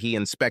house, and he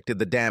inspected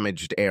the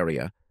damaged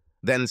area,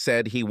 then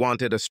said he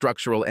wanted a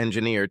structural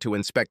engineer to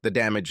inspect the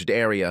damaged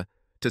area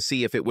to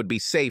see if it would be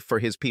safe for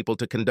his people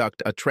to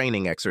conduct a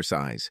training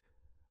exercise.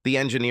 The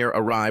engineer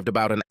arrived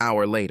about an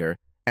hour later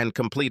and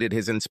completed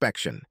his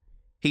inspection.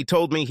 He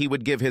told me he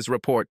would give his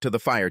report to the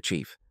fire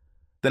chief.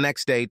 The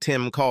next day,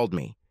 Tim called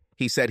me.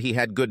 He said he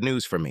had good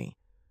news for me.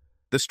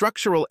 The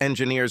structural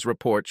engineer's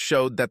report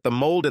showed that the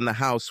mold in the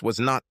house was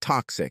not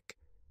toxic.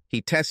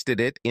 He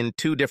tested it in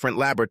 2 different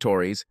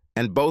laboratories,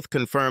 and both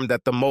confirmed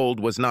that the mold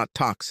was not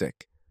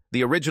toxic.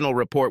 The original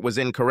report was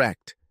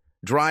incorrect.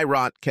 Dry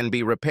rot can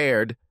be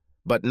repaired,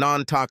 but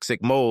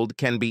non-toxic mold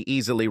can be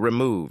easily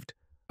removed.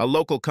 A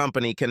local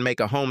company can make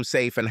a home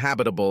safe and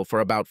habitable for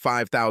about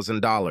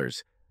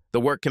 $5,000.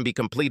 The work can be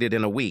completed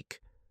in a week.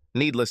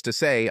 Needless to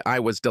say, I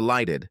was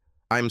delighted.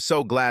 I'm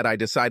so glad I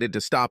decided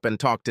to stop and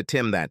talk to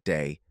Tim that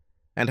day.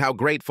 And how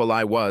grateful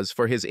I was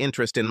for his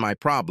interest in my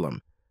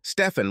problem.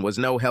 Stefan was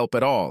no help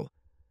at all.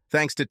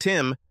 Thanks to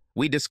Tim,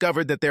 we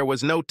discovered that there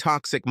was no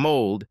toxic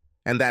mold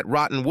and that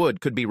rotten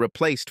wood could be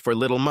replaced for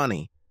little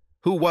money.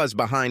 Who was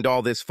behind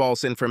all this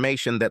false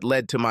information that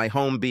led to my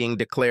home being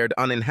declared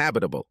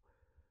uninhabitable?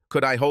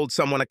 Could I hold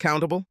someone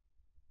accountable?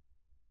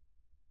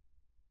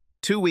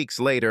 2 weeks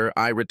later,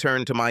 I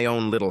returned to my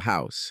own little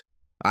house.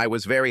 I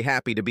was very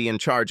happy to be in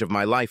charge of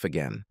my life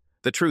again.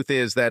 The truth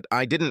is that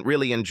I didn't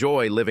really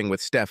enjoy living with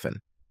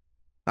Stefan.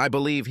 I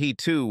believe he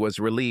too was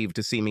relieved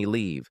to see me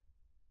leave.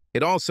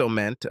 It also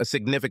meant a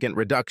significant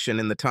reduction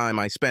in the time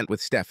I spent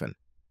with Stefan.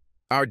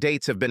 Our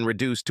dates have been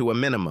reduced to a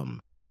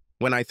minimum.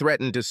 When I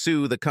threatened to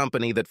sue the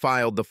company that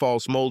filed the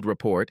false mold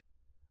report,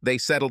 they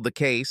settled the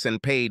case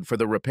and paid for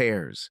the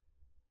repairs.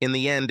 In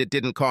the end, it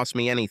didn't cost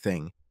me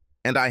anything,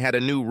 and I had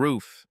a new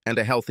roof and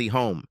a healthy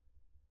home.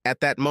 At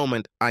that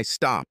moment, I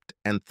stopped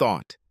and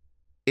thought.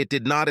 It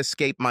did not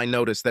escape my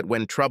notice that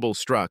when trouble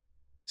struck,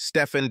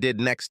 Stefan did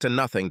next to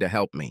nothing to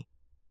help me.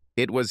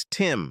 It was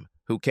Tim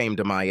who came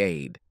to my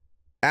aid.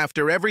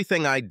 After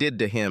everything I did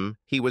to him,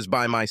 he was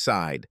by my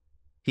side.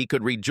 He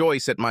could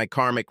rejoice at my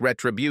karmic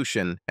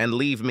retribution and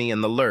leave me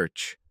in the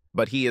lurch,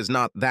 but he is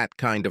not that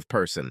kind of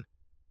person.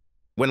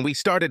 When we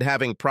started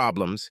having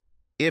problems,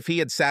 if he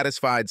had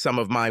satisfied some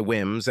of my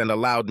whims and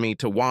allowed me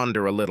to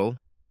wander a little,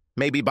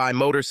 maybe buy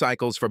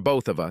motorcycles for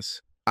both of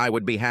us, I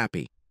would be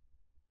happy.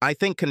 I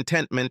think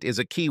contentment is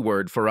a key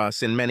word for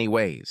us in many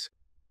ways.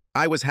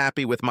 I was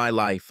happy with my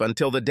life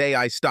until the day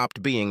I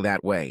stopped being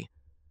that way.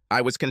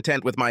 I was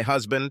content with my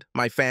husband,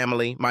 my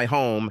family, my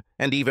home,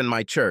 and even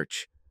my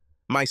church.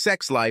 My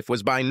sex life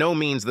was by no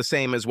means the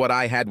same as what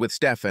I had with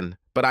Stefan,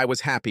 but I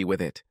was happy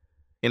with it.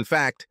 In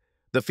fact,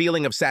 The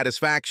feeling of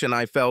satisfaction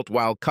I felt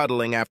while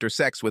cuddling after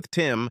sex with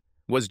Tim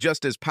was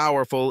just as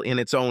powerful in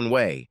its own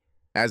way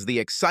as the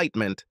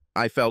excitement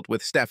I felt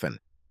with Stefan.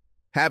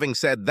 Having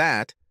said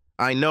that,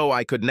 I know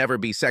I could never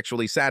be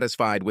sexually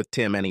satisfied with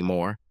Tim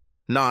anymore,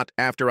 not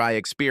after I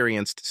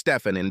experienced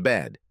Stefan in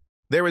bed.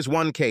 There is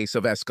one case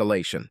of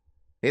escalation.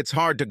 It's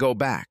hard to go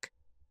back.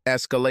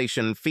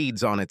 Escalation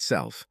feeds on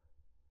itself.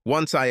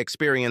 Once I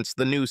experienced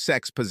the new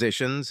sex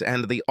positions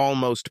and the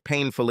almost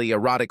painfully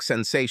erotic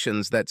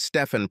sensations that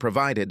Stefan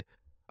provided,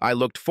 I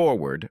looked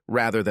forward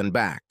rather than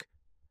back.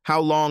 How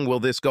long will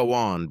this go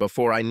on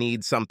before I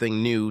need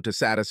something new to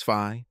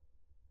satisfy?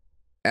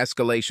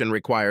 Escalation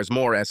requires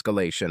more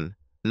escalation,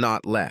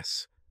 not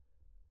less.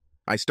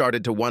 I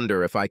started to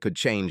wonder if I could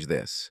change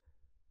this.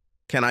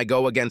 Can I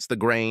go against the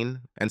grain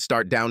and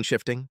start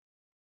downshifting?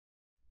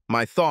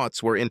 My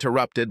thoughts were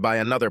interrupted by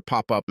another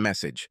pop-up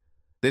message.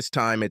 This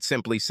time it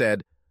simply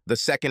said, "The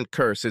second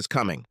curse is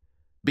coming.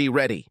 Be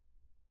ready."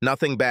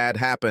 Nothing bad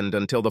happened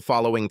until the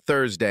following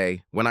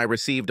Thursday when I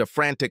received a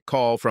frantic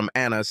call from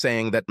Anna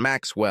saying that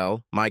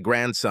Maxwell, my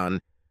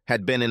grandson,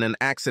 had been in an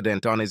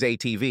accident on his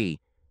ATV.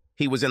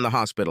 He was in the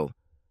hospital.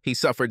 He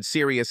suffered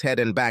serious head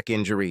and back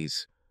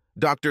injuries.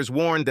 Doctors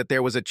warned that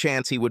there was a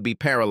chance he would be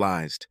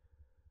paralyzed.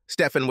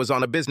 Stefan was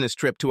on a business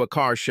trip to a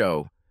car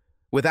show.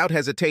 Without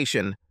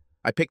hesitation,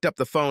 I picked up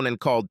the phone and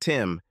called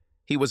Tim.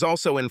 He was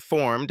also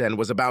informed and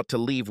was about to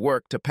leave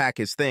work to pack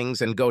his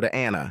things and go to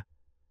Anna.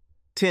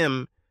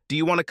 "Tim, do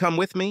you want to come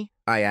with me?"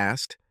 I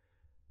asked.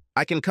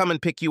 "I can come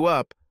and pick you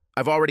up.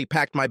 I've already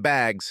packed my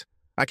bags.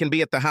 I can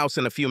be at the house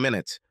in a few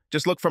minutes.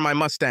 Just look for my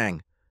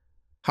Mustang."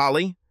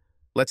 "Holly,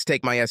 let's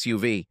take my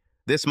SUV.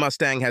 This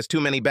Mustang has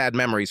too many bad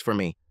memories for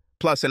me.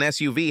 Plus, an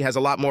SUV has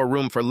a lot more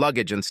room for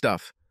luggage and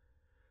stuff."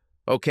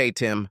 "Okay,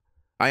 Tim.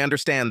 I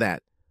understand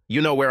that.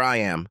 You know where I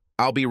am.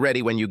 I'll be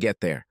ready when you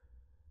get there."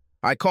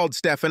 I called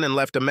Stefan and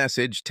left a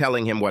message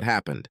telling him what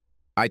happened.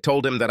 I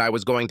told him that I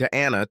was going to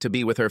Anna to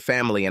be with her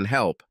family and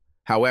help.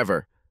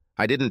 However,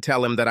 I didn't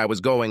tell him that I was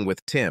going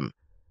with Tim.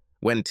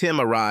 When Tim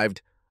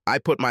arrived, I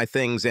put my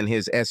things in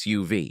his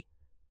SUV.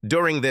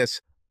 During this,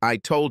 I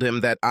told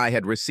him that I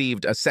had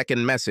received a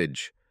second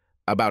message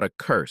about a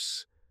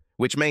curse,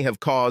 which may have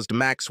caused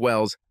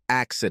Maxwell's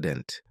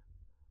accident.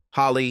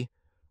 "Holly,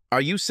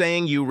 are you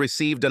saying you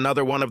received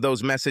another one of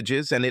those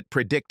messages and it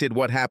predicted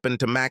what happened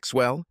to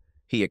Maxwell?"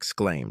 he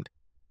exclaimed.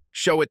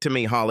 "Show it to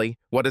me, Holly.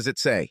 What does it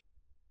say?"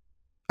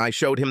 I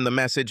showed him the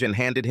message and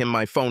handed him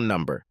my phone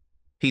number.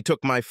 He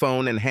took my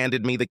phone and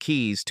handed me the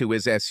keys to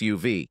his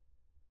SUV.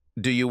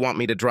 "Do you want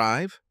me to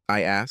drive?"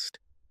 I asked.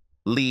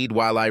 "Lead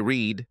while I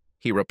read,"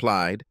 he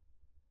replied.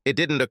 It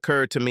didn't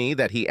occur to me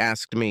that he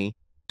asked me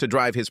to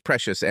drive his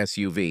precious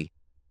SUV.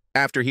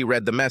 After he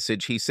read the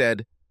message, he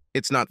said,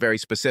 "It's not very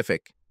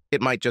specific.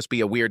 It might just be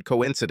a weird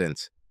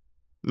coincidence."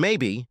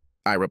 "Maybe,"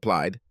 I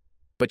replied.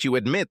 "But you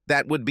admit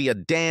that would be a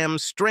damn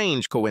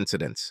strange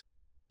coincidence."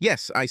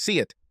 "Yes, I see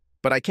it,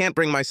 but I can't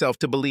bring myself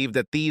to believe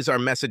that these are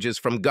messages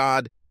from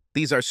God.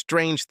 These are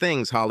strange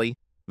things, Holly.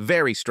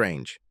 Very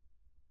strange."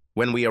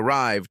 When we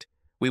arrived,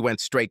 we went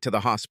straight to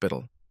the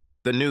hospital.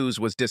 The news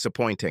was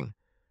disappointing.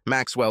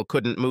 Maxwell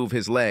couldn't move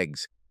his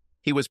legs.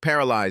 He was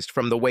paralyzed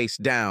from the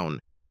waist down.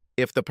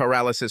 If the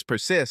paralysis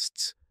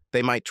persists,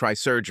 they might try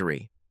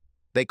surgery.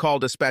 They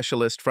called a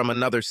specialist from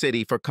another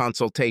city for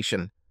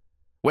consultation.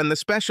 When the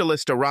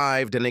specialist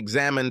arrived and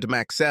examined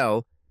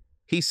Maxwell,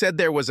 he said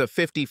there was a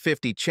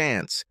 50-50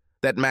 chance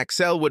that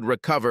Maxwell would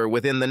recover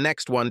within the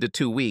next 1 to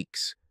 2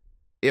 weeks.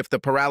 If the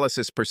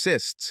paralysis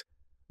persists,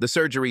 the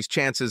surgery's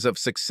chances of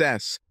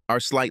success are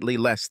slightly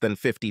less than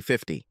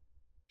 50-50.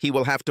 He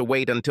will have to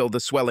wait until the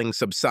swelling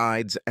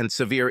subsides and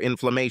severe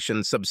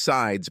inflammation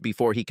subsides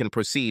before he can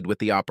proceed with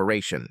the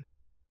operation.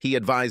 He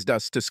advised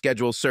us to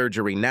schedule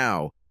surgery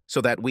now so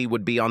that we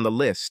would be on the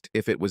list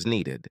if it was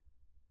needed.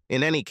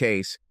 In any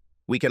case,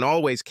 we can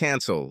always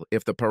cancel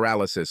if the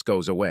paralysis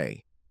goes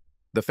away.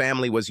 The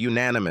family was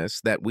unanimous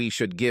that we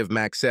should give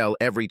Maxwell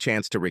every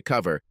chance to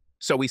recover,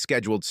 so we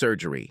scheduled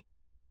surgery.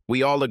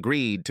 We all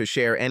agreed to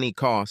share any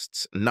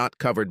costs not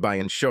covered by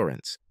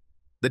insurance.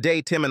 The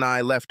day Tim and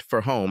I left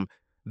for home,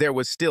 there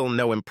was still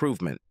no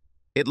improvement.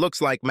 It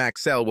looks like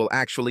Maxwell will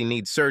actually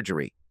need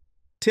surgery.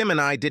 Tim and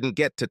I didn't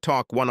get to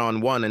talk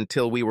one-on-one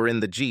until we were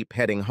in the Jeep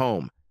heading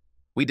home.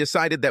 We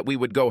decided that we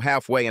would go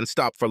halfway and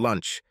stop for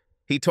lunch.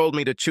 He told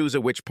me to choose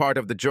which part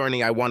of the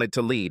journey I wanted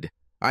to lead.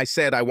 I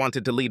said I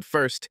wanted to lead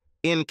first,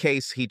 in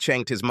case he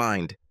changed his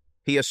mind.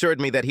 He assured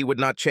me that he would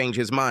not change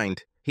his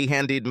mind. He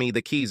handed me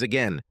the keys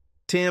again.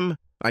 "Tim,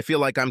 I feel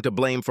like I'm to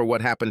blame for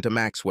what happened to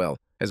Maxwell.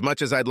 As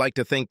much as I'd like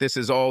to think this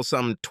is all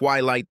some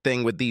Twilight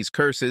thing with these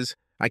curses,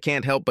 I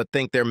can't help but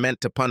think they're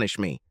meant to punish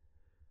me."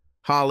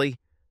 "Holly,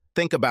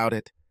 think about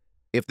it.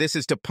 If this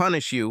is to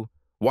punish you,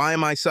 why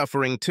am I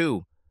suffering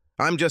too?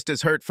 I'm just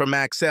as hurt for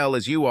Maxwell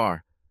as you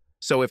are.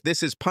 So if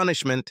this is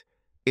punishment,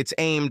 it's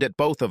aimed at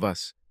both of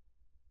us.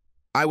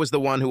 I was the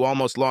one who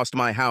almost lost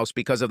my house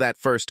because of that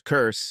first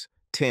curse,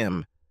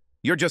 Tim.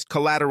 You're just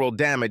collateral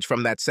damage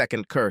from that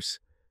second curse.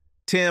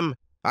 Tim,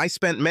 I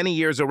spent many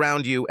years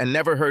around you and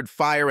never heard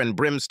fire and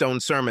brimstone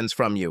sermons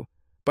from you.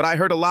 but I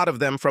heard a lot of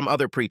them from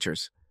other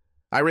preachers.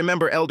 I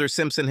remember Elder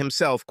Simpson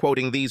himself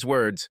quoting these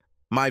words,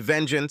 "My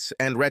vengeance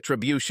and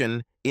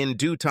retribution, in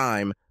due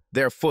time,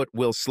 their foot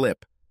will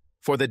slip.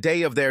 For the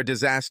day of their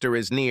disaster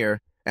is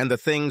near, and the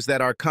things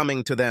that are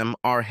coming to them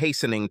are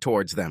hastening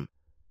towards them."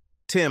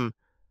 Tim,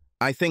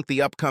 I think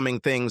the upcoming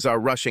things are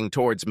rushing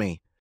towards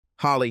me.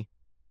 Holly,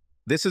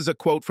 this is a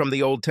quote from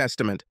the Old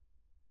Testament.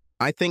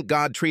 I think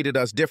God treated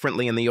us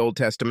differently in the Old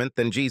Testament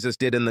than Jesus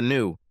did in the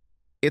New.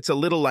 It's a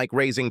little like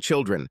raising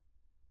children.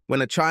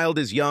 When a child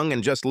is young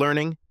and just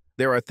learning,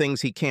 there are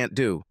things he can't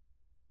do.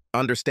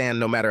 Understand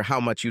no matter how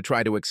much you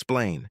try to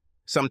explain.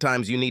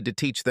 Sometimes you need to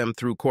teach them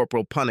through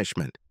corporal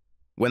punishment.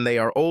 When they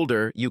are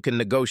older, you can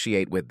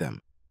negotiate with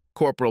them.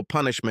 Corporal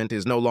punishment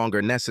is no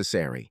longer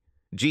necessary.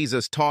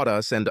 Jesus taught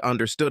us and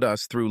understood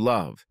us through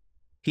love.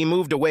 He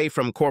moved away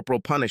from corporal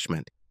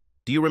punishment.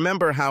 Do you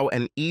remember how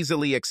an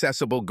easily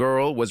accessible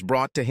girl was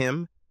brought to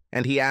him,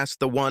 and he asked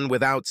the one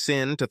without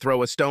sin to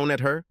throw a stone at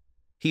her?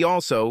 He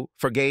also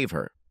forgave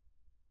her.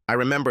 I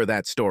remember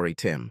that story,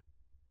 Tim.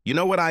 You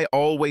know what I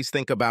always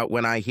think about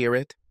when I hear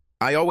it?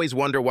 I always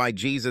wonder why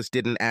Jesus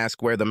didn't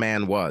ask where the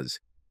man was.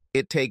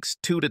 It takes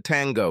two to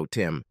tango,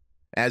 Tim.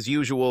 As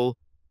usual,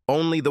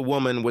 only the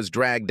woman was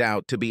dragged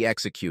out to be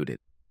executed.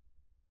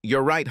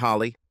 You're right,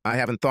 Holly. I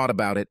haven't thought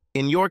about it.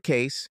 In your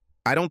case,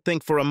 I don't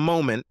think for a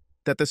moment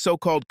that the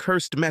so-called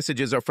cursed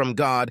messages are from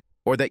God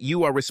or that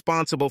you are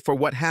responsible for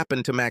what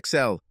happened to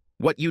Maxell.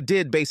 What you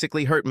did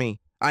basically hurt me.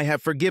 I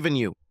have forgiven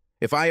you.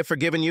 If I have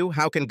forgiven you,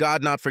 how can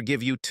God not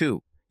forgive you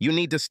too? You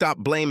need to stop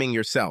blaming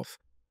yourself.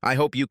 I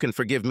hope you can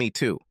forgive me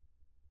too.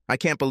 I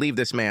can't believe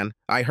this man.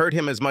 I hurt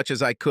him as much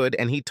as I could,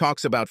 and he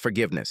talks about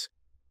forgiveness.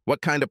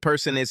 What kind of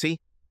person is he?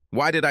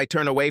 Why did I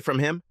turn away from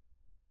him?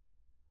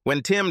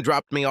 When Tim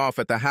dropped me off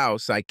at the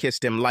house, I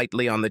kissed him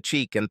lightly on the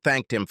cheek and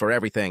thanked him for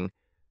everything.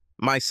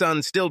 My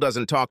son still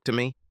doesn't talk to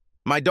me.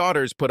 My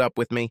daughters put up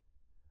with me.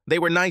 They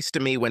were nice to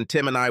me when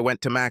Tim and I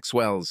went to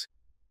Maxwell's.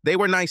 They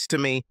were nice to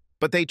me,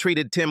 but they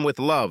treated Tim with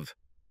love.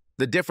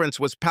 The difference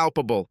was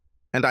palpable,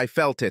 and I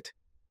felt it.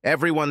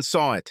 Everyone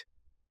saw it.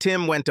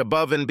 Tim went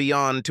above and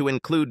beyond to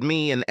include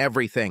me in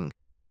everything.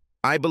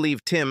 I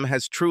believe Tim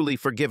has truly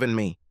forgiven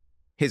me.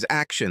 His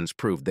actions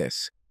prove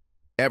this.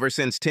 Ever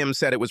since Tim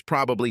said it was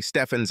probably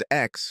Stefan's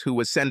ex who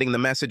was sending the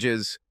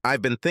messages,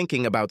 I've been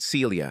thinking about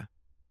Celia.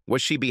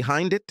 Was she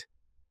behind it?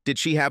 Did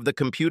she have the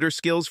computer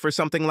skills for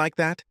something like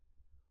that?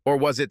 Or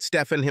was it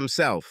Stefan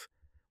himself?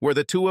 Were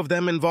the two of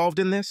them involved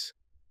in this?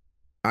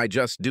 I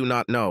just do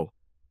not know.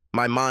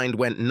 My mind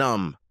went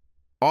numb.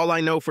 All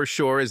I know for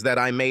sure is that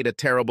I made a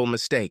terrible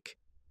mistake.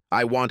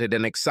 I wanted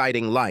an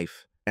exciting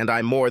life, and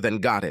I more than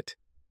got it.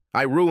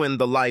 I ruined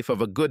the life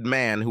of a good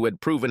man who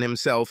had proven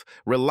himself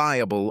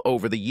reliable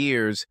over the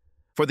years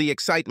for the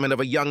excitement of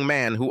a young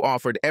man who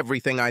offered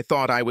everything I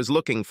thought I was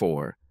looking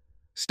for.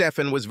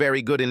 Stefan was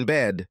very good in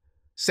bed.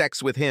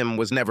 Sex with him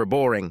was never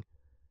boring.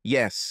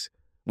 Yes,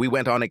 we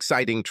went on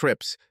exciting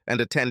trips and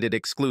attended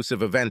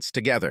exclusive events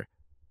together.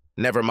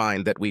 Never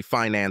mind that we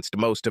financed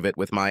most of it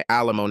with my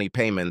alimony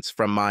payments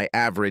from my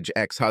average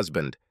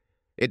ex-husband.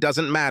 It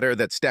doesn't matter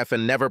that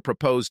Stefan never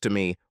proposed to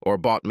me or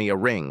bought me a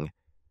ring.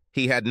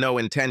 He had no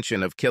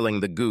intention of killing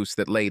the goose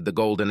that laid the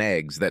golden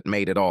eggs that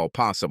made it all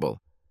possible.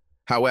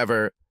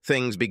 However,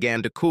 things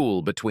began to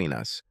cool between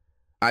us.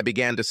 I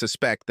began to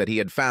suspect that he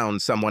had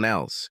found someone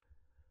else.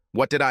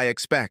 What did I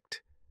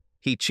expect?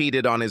 He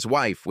cheated on his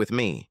wife with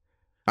me.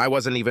 I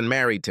wasn't even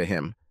married to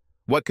him.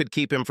 What could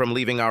keep him from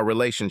leaving our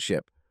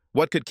relationship?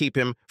 What could keep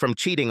him from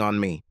cheating on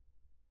me?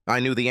 I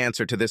knew the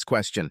answer to this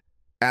question.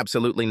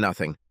 Absolutely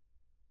nothing.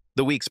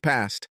 The weeks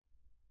passed.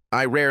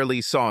 I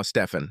rarely saw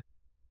Stefan.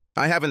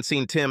 I haven't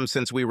seen Tim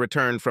since we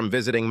returned from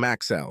visiting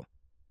Maxell.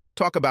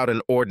 Talk about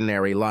an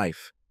ordinary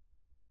life.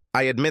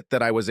 I admit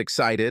that I was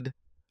excited.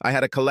 I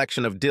had a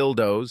collection of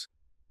dildos,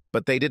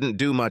 but they didn't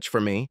do much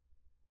for me.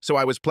 So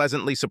I was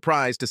pleasantly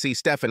surprised to see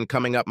Stefan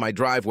coming up my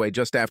driveway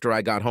just after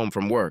I got home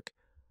from work.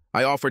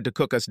 I offered to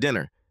cook us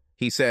dinner.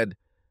 He said,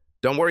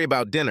 "Don't worry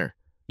about dinner.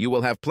 You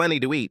will have plenty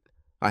to eat.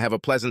 I have a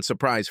pleasant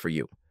surprise for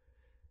you."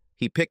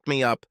 He picked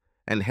me up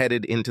and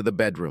headed into the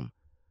bedroom.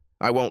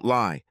 I won't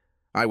lie.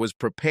 I was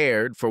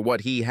prepared for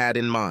what he had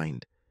in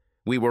mind.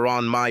 We were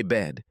on my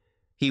bed.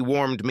 He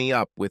warmed me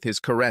up with his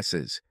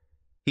caresses.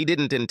 He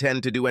didn't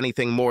intend to do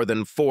anything more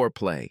than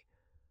foreplay.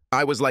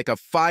 I was like a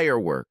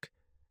firework.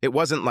 It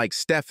wasn't like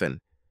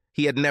Stefan.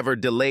 He had never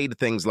delayed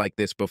things like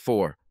this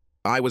before.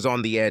 I was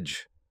on the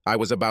edge. I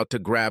was about to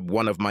grab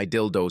one of my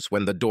dildos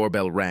when the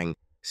doorbell rang.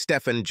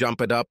 Stefan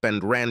jumped up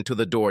and ran to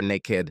the door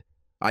naked.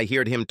 I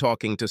heard him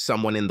talking to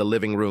someone in the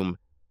living room.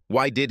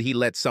 Why did he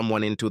let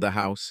someone into the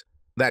house?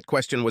 That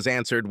question was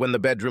answered when the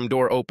bedroom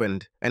door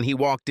opened, and he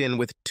walked in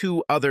with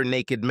 2 other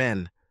naked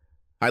men.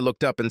 I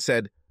looked up and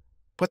said,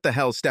 "What the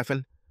hell,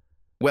 Stefan?"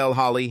 "Well,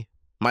 Holly,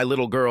 my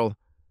little girl,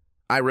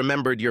 I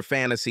remembered your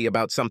fantasy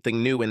about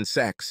something new in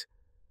sex.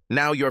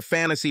 Now your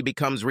fantasy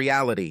becomes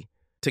reality.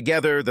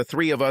 Together, the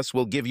 3 of us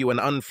will give you an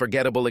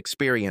unforgettable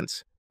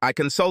experience. I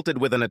consulted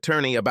with an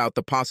attorney about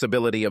the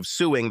possibility of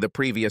suing the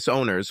previous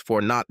owners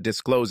for not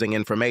disclosing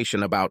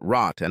information about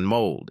rot and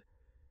mold.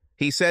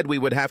 He said we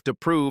would have to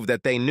prove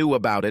that they knew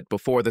about it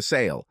before the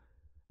sale.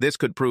 This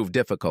could prove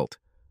difficult.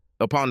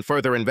 Upon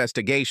further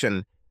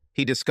investigation,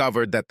 he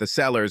discovered that the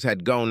sellers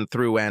had gone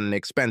through an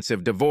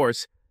expensive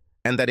divorce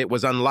and that it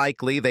was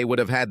unlikely they would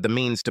have had the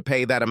means to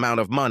pay that amount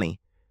of money.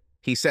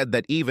 He said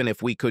that even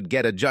if we could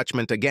get a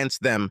judgment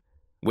against them,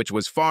 which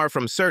was far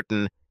from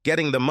certain,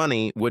 getting the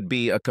money would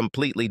be a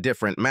completely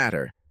different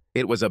matter.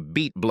 It was a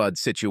beat-blood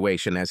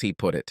situation, as he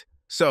put it.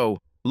 So,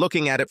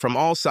 looking at it from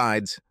all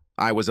sides,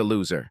 I was a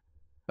loser.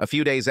 A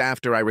few days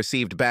after I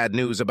received bad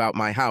news about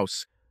my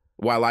house,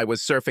 while I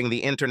was surfing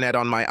the internet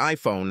on my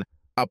iPhone,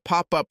 a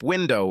pop-up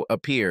window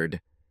appeared.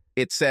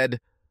 It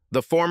said,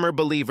 "The former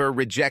believer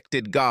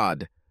rejected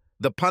God.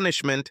 The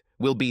punishment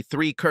will be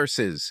 3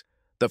 curses.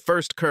 The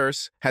first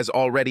curse has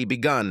already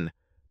begun.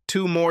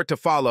 2 more to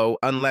follow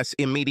unless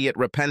immediate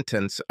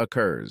repentance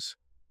occurs."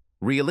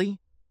 Really?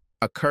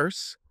 A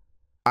curse?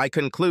 I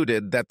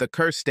concluded that the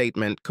curse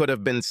statement could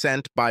have been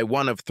sent by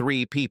one of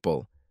 3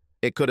 people.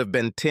 It could have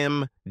been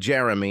Tim,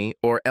 Jeremy,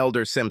 or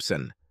Elder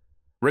Simpson.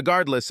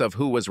 Regardless of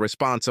who was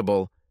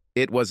responsible,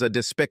 it was a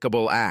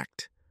despicable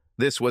act.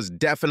 This was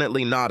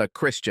definitely not a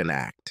Christian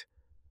act.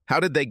 How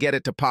did they get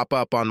it to pop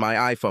up on my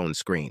iPhone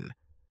screen?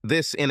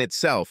 This in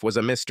itself was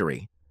a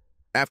mystery.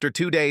 After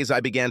 2 days, I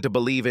began to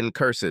believe in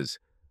curses.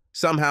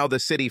 Somehow the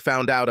city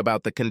found out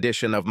about the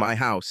condition of my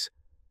house.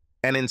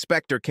 An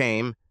inspector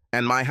came,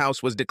 and my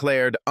house was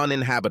declared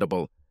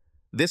uninhabitable.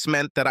 This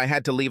meant that I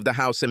had to leave the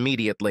house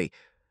immediately.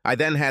 I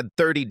then had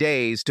 30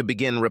 days to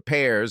begin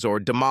repairs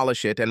or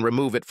demolish it and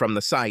remove it from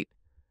the site.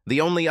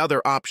 The only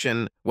other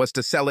option was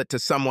to sell it to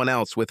someone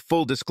else with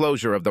full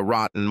disclosure of the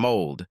rot and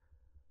mold.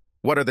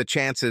 What are the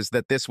chances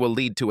that this will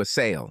lead to a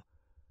sale?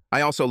 I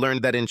also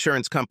learned that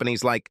insurance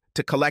companies like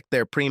to collect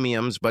their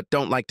premiums but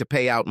don't like to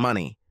pay out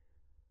money.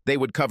 They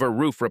would cover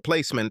roof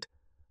replacement,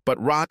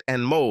 but rot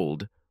and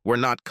mold were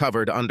not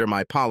covered under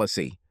my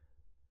policy.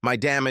 My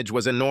damage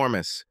was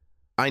enormous.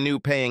 I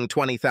knew paying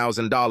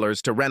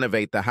 $20,000 to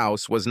renovate the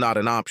house was not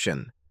an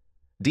option.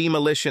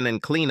 Demolition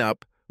and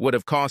cleanup would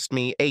have cost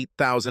me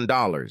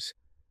 $8,000.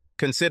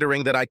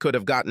 Considering that I could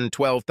have gotten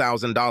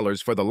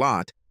 $12,000 for the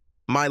lot,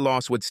 my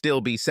loss would still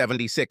be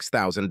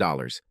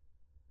 $76,000.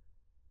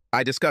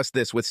 I discussed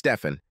this with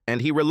Stefan,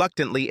 and he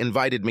reluctantly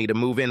invited me to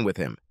move in with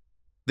him.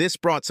 This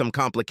brought some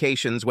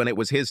complications when it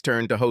was his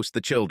turn to host the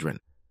children.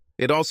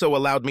 It also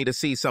allowed me to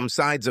see some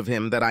sides of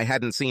him that I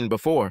hadn't seen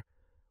before.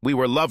 We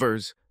were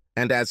lovers,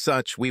 and as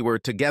such, we were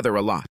together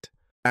a lot.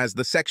 As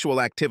the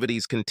sexual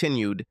activities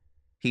continued,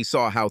 he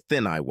saw how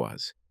thin I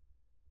was.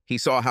 He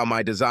saw how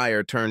my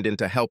desire turned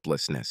into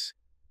helplessness.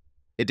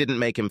 It didn't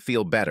make him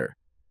feel better.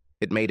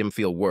 It made him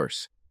feel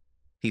worse.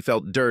 He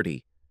felt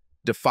dirty,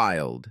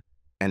 defiled,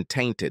 and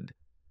tainted.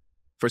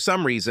 For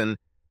some reason,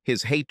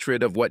 his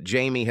hatred of what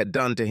Jamie had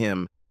done to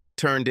him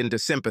turned into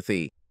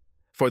sympathy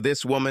for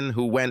this woman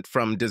who went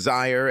from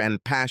desire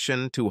and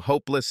passion to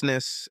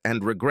hopelessness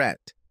and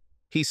regret.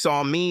 He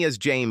saw me as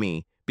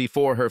Jamie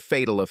before her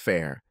fatal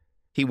affair.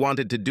 He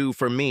wanted to do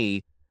for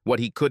me what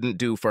he couldn't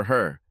do for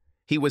her.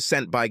 He was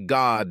sent by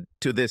God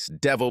to this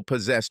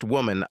devil-possessed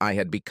woman I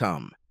had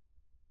become.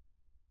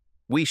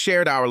 We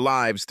shared our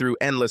lives through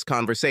endless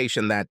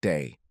conversation that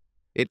day.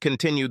 It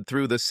continued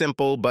through the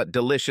simple but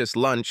delicious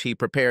lunch he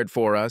prepared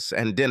for us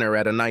and dinner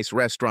at a nice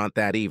restaurant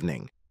that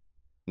evening.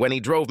 When he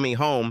drove me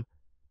home,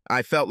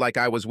 I felt like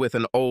I was with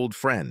an old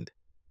friend.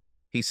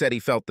 He said he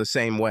felt the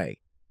same way.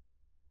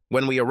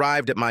 When we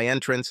arrived at my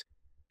entrance,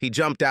 he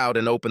jumped out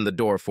and opened the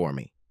door for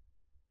me.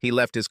 He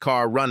left his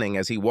car running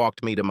as he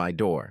walked me to my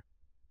door.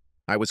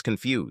 I was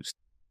confused.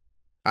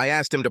 I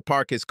asked him to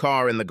park his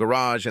car in the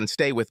garage and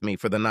stay with me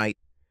for the night.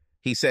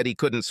 He said he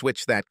couldn't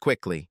switch that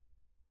quickly.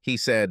 He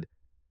said,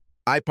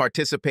 "I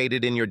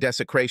participated in your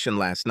desecration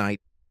last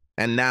night,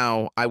 and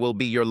now I will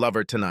be your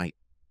lover tonight.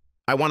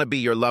 I want to be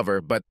your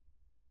lover, but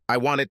I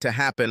want it to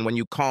happen when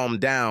you calm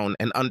down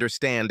and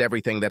understand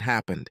everything that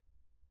happened.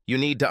 You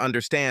need to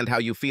understand how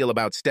you feel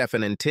about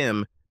Stefan and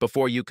Tim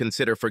before you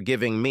consider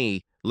forgiving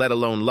me, let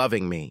alone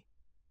loving me."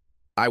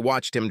 I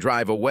watched him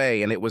drive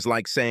away, and it was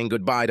like saying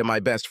goodbye to my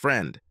best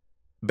friend.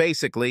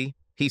 Basically,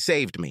 he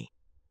saved me.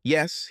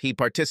 Yes, he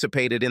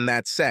participated in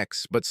that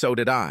sex, but so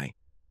did I.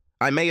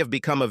 I may have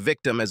become a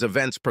victim as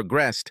events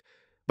progressed,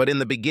 but in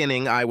the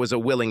beginning I was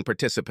a willing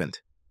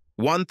participant.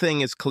 One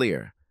thing is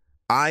clear.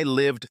 I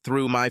lived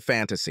through my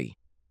fantasy,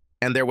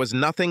 and there was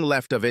nothing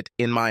left of it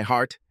in my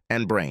heart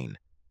and brain.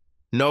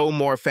 No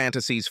more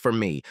fantasies for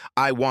me.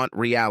 I want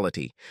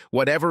reality,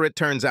 whatever it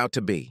turns out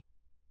to be.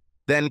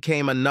 Then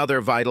came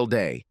another vital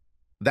day.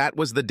 That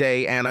was the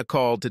day Anna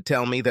called to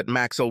tell me that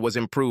Maxwell was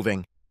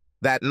improving.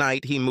 That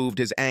night, he moved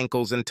his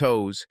ankles and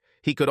toes.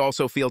 He could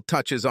also feel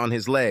touches on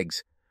his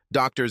legs.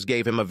 Doctors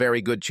gave him a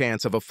very good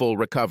chance of a full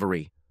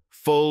recovery.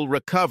 Full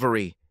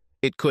recovery!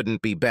 It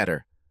couldn't be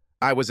better.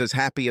 I was as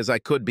happy as I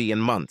could be in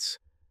months.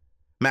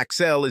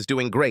 Maxwell is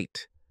doing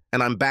great,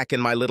 and I'm back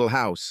in my little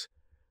house.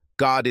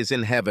 God is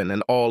in heaven,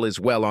 and all is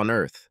well on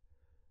earth.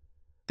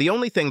 The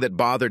only thing that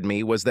bothered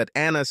me was that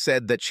Anna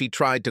said that she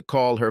tried to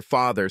call her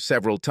father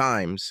several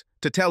times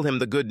to tell him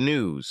the good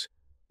news.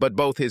 but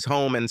both his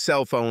home and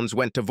cell phones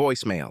went to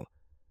voicemail.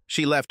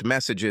 She left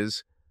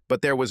messages,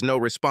 but there was no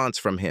response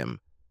from him.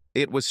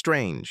 It was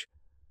strange.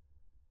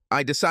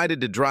 I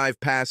decided to drive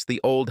past the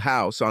old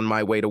house on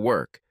my way to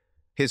work.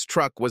 His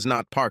truck was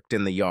not parked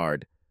in the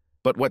yard,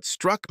 but what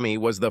struck me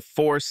was the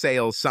for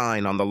sale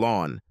sign on the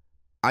lawn.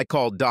 I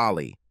called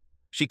Dolly.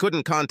 She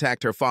couldn't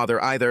contact her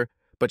father either,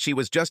 but she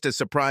was just as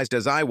surprised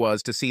as I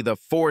was to see the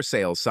for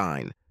sale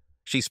sign.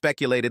 She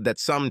speculated that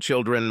some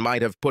children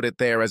might have put it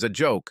there as a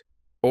joke,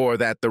 or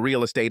that the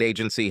real estate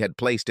agency had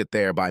placed it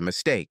there by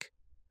mistake.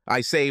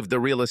 I saved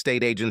the real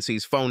estate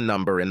agency's phone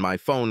number in my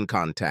phone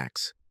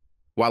contacts.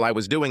 While I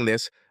was doing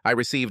this, I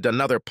received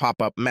another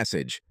pop-up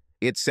message.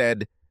 It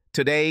said,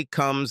 "Today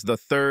comes the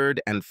third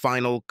and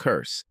final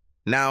curse."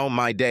 Now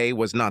my day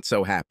was not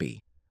so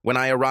happy. When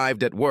I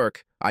arrived at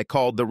work, I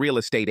called the real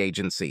estate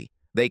agency.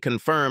 They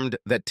confirmed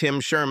that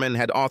Tim Sherman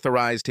had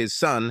authorized his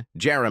son,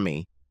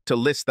 Jeremy, to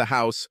list the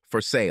house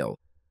for sale.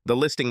 The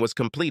listing was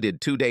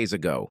completed 2 days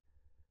ago.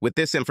 With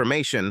this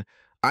information,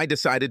 I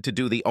decided to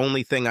do the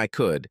only thing I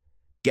could,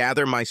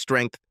 gather my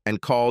strength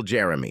and call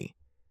Jeremy.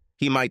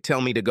 He might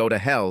tell me to go to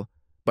hell,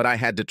 but I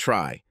had to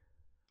try.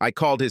 I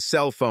called his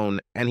cell phone,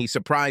 and he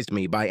surprised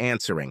me by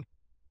answering.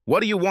 "What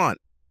do you want?"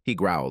 he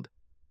growled.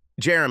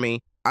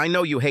 "Jeremy, I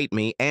know you hate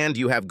me and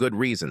you have good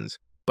reasons,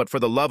 but for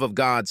the love of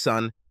God,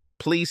 son,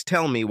 please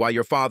tell me why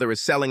your father is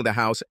selling the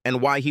house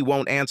and why he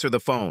won't answer the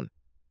phone."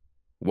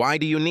 "Why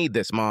do you need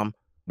this, Mom?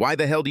 Why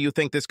the hell do you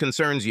think this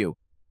concerns you?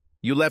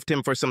 You left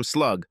him for some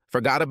slug,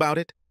 forgot about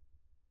it?"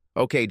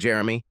 "Okay,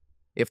 Jeremy,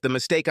 if the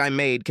mistake I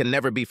made can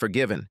never be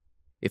forgiven,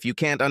 if you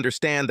can't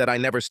understand that I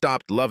never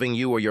stopped loving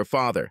you or your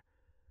father,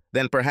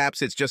 then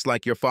perhaps it's just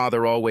like your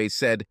father always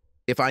said,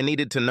 if I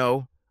needed to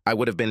know, I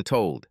would have been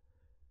told.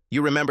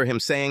 You remember him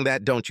saying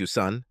that, don't you,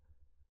 son?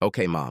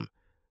 Okay, Mom,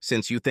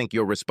 since you think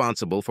you're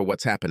responsible for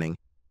what's happening,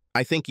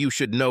 I think you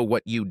should know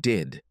what you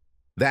did.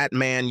 That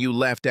man you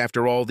left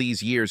after all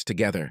these years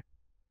together.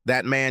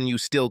 That man you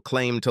still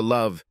claim to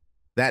love.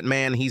 That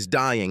man, he's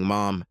dying,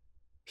 Mom.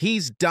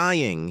 He's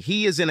dying.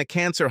 He is in a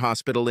cancer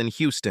hospital in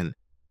Houston.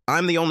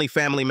 I'm the only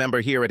family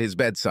member here at his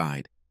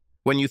bedside.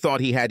 When you thought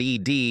he had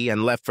ED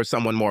and left for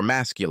someone more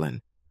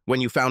masculine.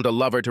 When you found a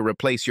lover to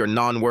replace your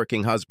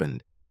non-working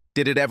husband.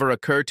 Did it ever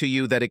occur to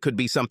you that it could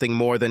be something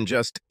more than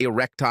just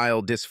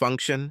erectile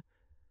dysfunction?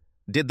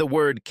 Did the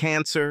word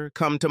cancer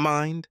come to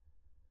mind?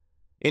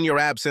 In your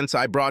absence,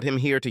 I brought him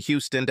here to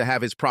Houston to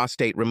have his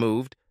prostate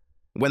removed.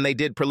 When they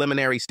did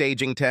preliminary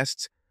staging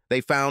tests,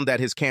 they found that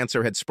his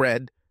cancer had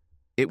spread.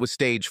 It was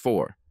stage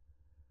 4.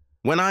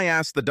 When I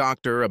asked the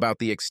doctor about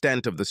the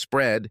extent of the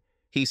spread,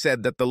 he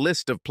said that the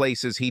list of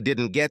places he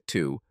didn't get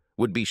to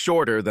would be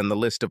shorter than the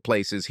list of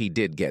places he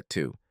did get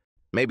to.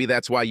 Maybe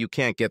that's why you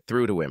can't get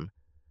through to him.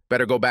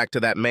 Better go back to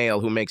that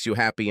male who makes you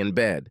happy in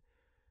bed.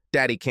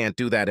 Daddy can't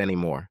do that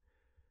anymore.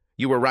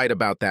 You were right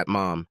about that,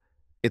 Mom.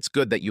 It's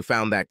good that you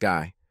found that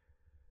guy.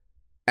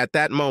 At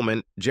that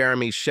moment,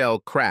 Jeremy's shell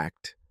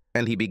cracked,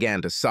 and he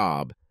began to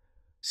sob.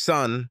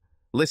 Son,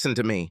 listen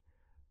to me.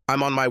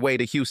 I'm on my way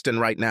to Houston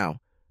right now.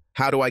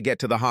 How do I get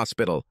to the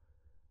hospital?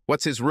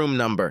 What's his room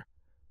number?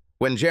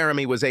 When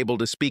Jeremy was able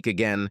to speak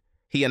again,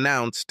 he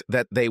announced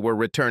that they were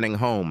returning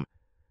home.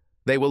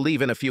 They will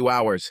leave in a few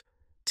hours.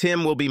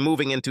 Tim will be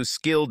moving into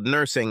skilled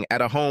nursing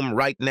at a home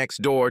right next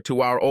door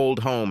to our old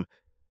home.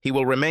 He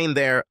will remain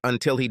there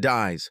until he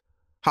dies.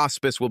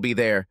 Hospice will be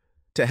there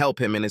to help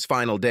him in his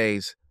final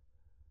days.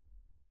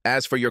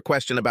 As for your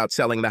question about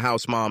selling the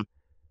house, Mom,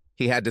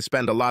 he had to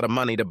spend a lot of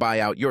money to buy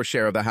out your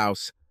share of the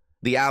house.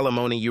 The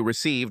alimony you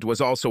received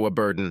was also a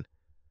burden.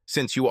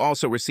 Since you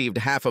also received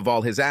half of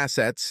all his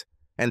assets,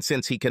 and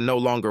since he can no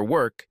longer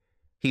work,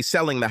 he's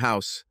selling the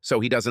house so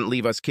he doesn't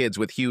leave us kids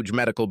with huge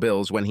medical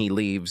bills when he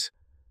leaves.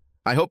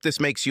 I hope this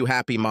makes you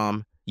happy,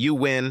 Mom. You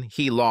win,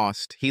 he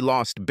lost. He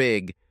lost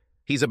big.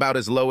 He's about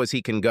as low as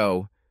he can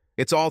go.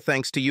 It's all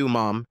thanks to you,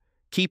 Mom.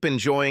 Keep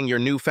enjoying your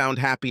newfound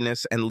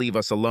happiness and leave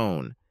us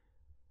alone.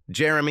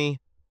 Jeremy,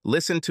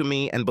 listen to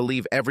me and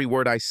believe every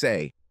word I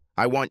say.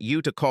 I want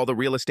you to call the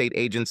real estate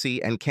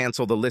agency and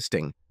cancel the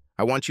listing.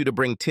 I want you to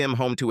bring Tim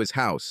home to his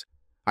house.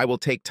 I will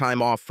take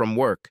time off from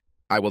work.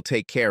 I will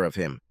take care of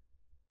him.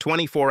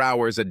 24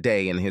 hours a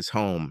day in his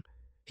home.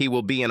 He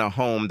will be in a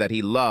home that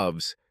he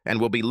loves and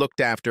will be looked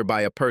after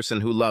by a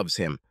person who loves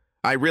him.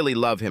 I really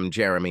love him,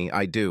 Jeremy,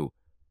 I do.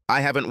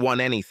 I haven't won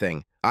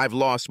anything. I've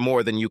lost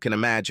more than you can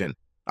imagine.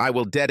 I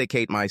will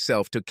dedicate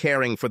myself to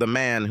caring for the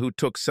man who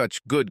took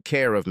such good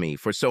care of me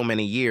for so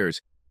many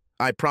years.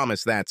 I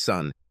promise that,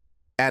 son.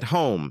 At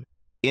home,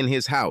 in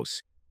his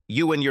house,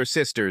 you and your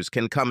sisters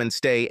can come and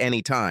stay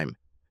anytime.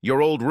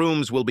 Your old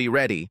rooms will be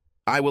ready.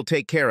 I will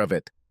take care of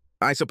it.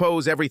 I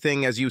suppose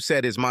everything, as you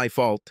said, is my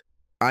fault.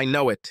 I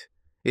know it.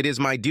 It is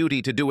my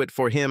duty to do it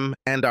for him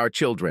and our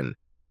children.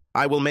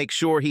 I will make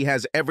sure he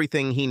has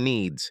everything he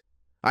needs.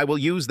 I will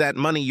use that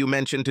money you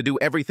mentioned to do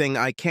everything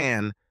I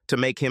can to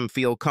make him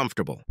feel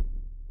comfortable.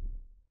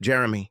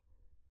 Jeremy,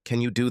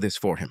 can you do this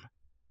for him?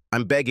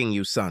 I'm begging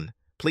you, son.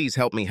 Please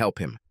help me help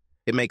him.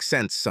 It makes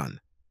sense, son.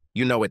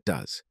 You know it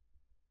does.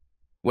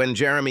 When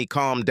Jeremy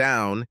calmed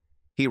down,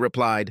 He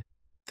replied,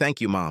 "Thank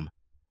you, Mom.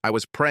 I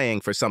was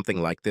praying for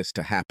something like this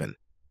to happen.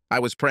 I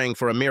was praying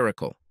for a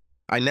miracle.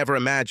 I never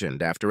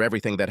imagined, after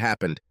everything that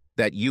happened,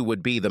 that you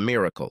would be the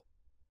miracle.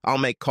 I'll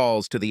make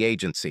calls to the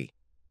agency.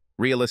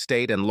 Real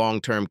estate and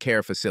long-term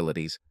care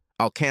facilities.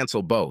 I'll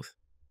cancel both.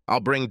 I'll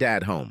bring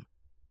Dad home."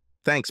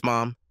 "Thanks,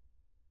 Mom."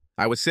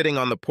 I was sitting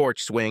on the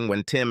porch swing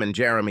when Tim and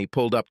Jeremy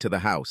pulled up to the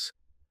house.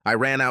 I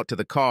ran out to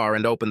the car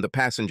and opened the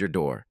passenger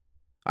door.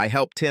 I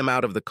helped Tim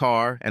out of the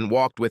car and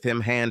walked with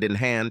him hand in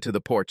hand to the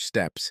porch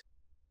steps.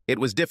 It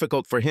was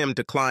difficult for him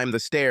to climb the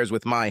stairs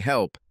with my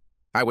help.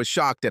 I was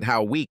shocked at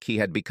how weak he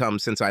had become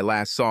since I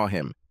last saw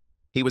him.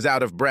 He was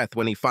out of breath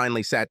when he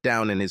finally sat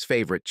down in his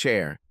favorite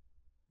chair.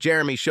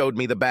 Jeremy showed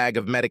me the bag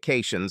of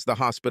medications the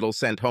hospital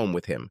sent home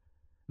with him.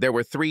 There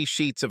were 3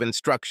 sheets of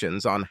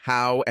instructions on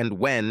how and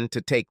when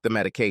to take the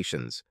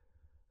medications.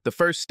 The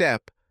first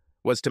step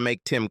was to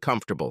make Tim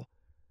comfortable.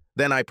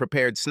 Then I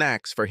prepared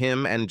snacks for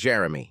him and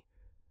Jeremy.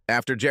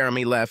 After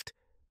Jeremy left,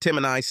 Tim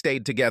and I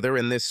stayed together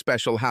in this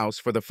special house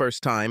for the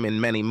first time in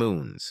many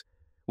moons.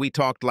 We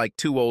talked like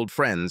 2 old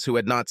friends who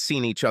had not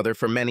seen each other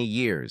for many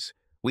years.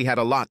 We had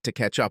a lot to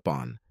catch up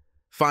on.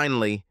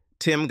 Finally,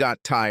 Tim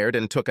got tired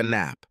and took a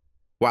nap.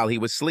 While he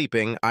was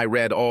sleeping, I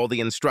read all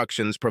the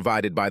instructions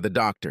provided by the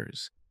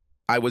doctors.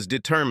 I was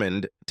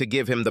determined to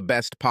give him the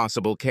best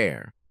possible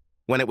care.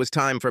 When it was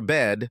time for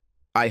bed,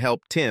 I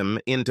helped Tim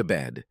into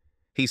bed.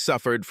 He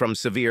suffered from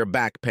severe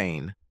back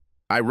pain.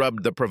 I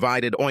rubbed the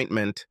provided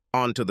ointment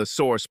onto the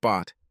sore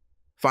spot.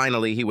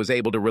 Finally, he was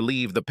able to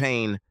relieve the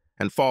pain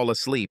and fall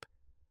asleep.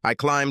 I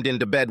climbed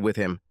into bed with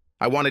him.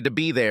 I wanted to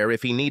be there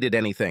if he needed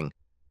anything.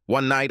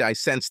 One night, I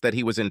sensed that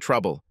he was in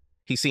trouble.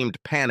 He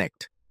seemed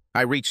panicked.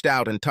 I reached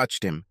out and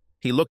touched him.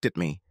 He looked at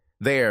me,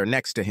 there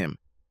next to him.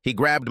 He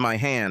grabbed my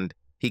hand.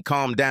 He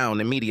calmed down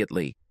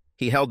immediately.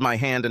 He held my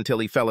hand until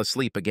he fell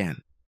asleep again.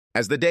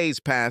 As the days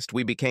passed,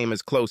 we became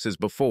as close as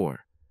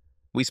before.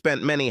 We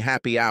spent many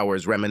happy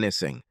hours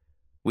reminiscing.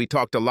 We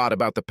talked a lot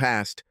about the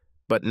past,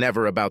 but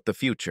never about the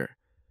future.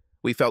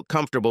 We felt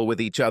comfortable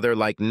with each other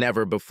like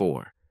never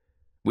before.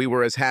 We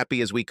were as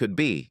happy as we could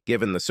be,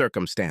 given the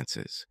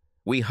circumstances.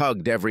 We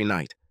hugged every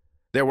night.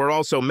 There were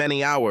also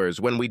many hours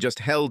when we just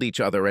held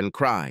each other and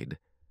cried.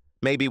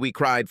 Maybe we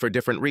cried for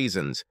different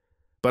reasons,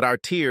 but our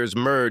tears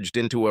merged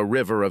into a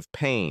river of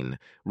pain,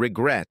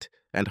 regret,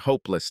 and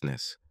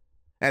hopelessness.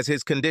 As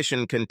his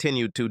condition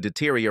continued to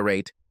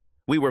deteriorate,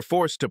 we were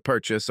forced to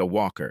purchase a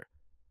walker.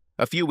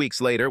 A few weeks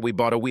later, we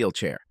bought a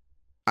wheelchair.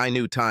 I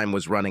knew time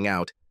was running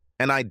out,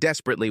 and I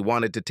desperately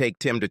wanted to take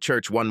Tim to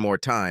church one more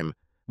time,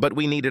 but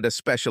we needed a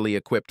specially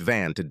equipped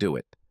van to do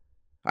it.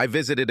 I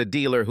visited a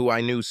dealer who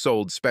I knew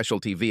sold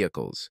specialty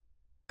vehicles.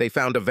 They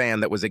found a van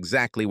that was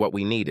exactly what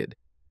we needed.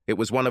 It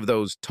was one of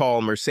those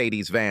tall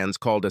Mercedes vans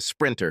called a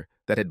Sprinter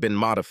that had been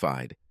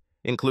modified,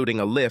 including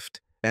a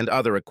lift and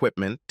other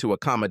equipment to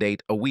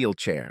accommodate a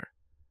wheelchair.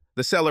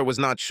 The seller was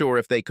not sure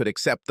if they could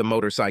accept the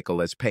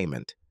motorcycle as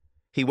payment.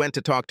 He went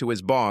to talk to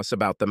his boss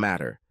about the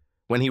matter.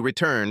 When he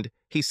returned,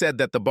 he said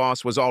that the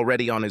boss was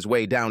already on his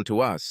way down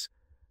to us,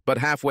 but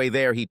halfway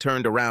there he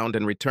turned around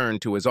and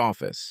returned to his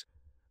office.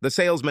 The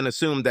salesman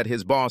assumed that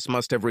his boss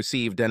must have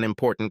received an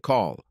important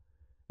call.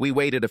 We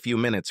waited a few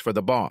minutes for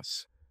the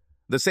boss.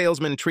 The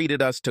salesman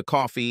treated us to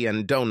coffee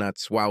and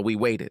donuts while we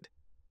waited.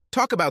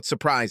 Talk about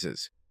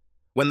surprises.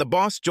 When the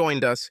boss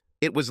joined us,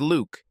 it was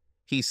Luke.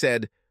 He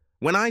said,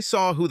 "When I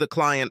saw who the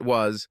client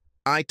was,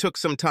 I took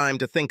some time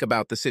to think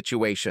about the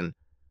situation.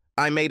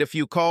 I made a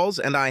few calls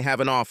and I have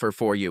an offer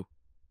for you."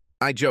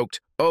 I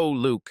joked, "Oh,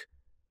 Luke,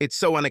 it's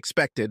so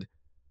unexpected,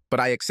 but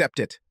I accept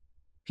it."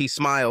 He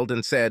smiled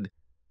and said,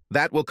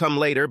 "That will come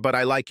later, but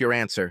I like your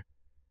answer."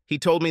 He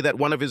told me that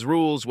one of his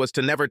rules was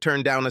to never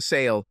turn down a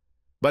sale,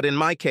 but in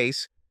my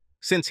case,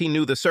 since he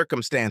knew the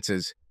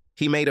circumstances,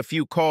 he made a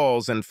few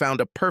calls and found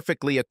a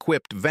perfectly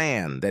equipped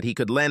van that he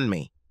could lend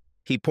me.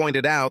 He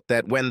pointed out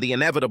that when the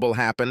inevitable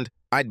happened,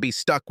 I'd be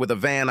stuck with a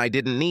van I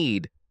didn't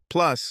need,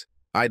 plus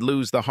I'd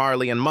lose the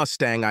Harley and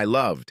Mustang I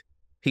loved.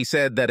 He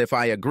said that if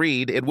I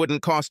agreed, it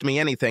wouldn't cost me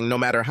anything no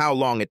matter how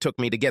long it took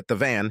me to get the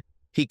van.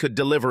 He could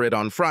deliver it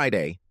on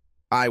Friday.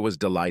 I was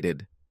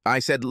delighted. I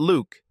said,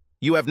 "Luke,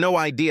 you have no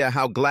idea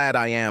how glad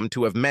I am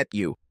to have met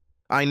you.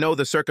 I know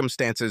the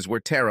circumstances were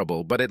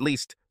terrible, but at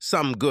least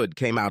some good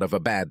came out of a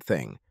bad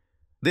thing.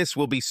 This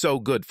will be so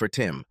good for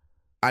Tim.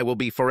 I will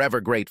be forever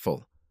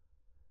grateful."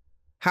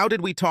 How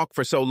did we talk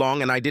for so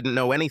long and I didn't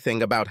know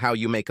anything about how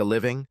you make a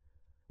living?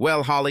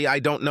 Well, Holly, I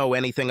don't know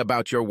anything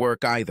about your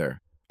work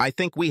either. I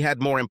think we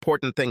had more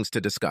important things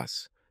to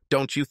discuss.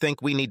 Don't you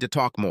think we need to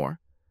talk more?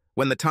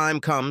 When the time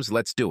comes,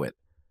 let's do it.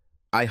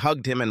 I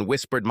hugged him and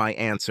whispered my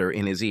answer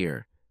in his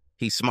ear.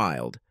 He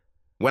smiled.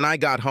 When I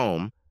got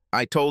home,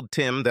 I told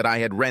Tim that I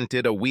had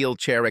rented a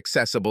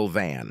wheelchair-accessible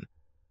van.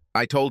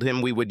 I told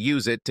him we would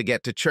use it to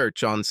get to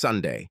church on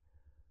Sunday.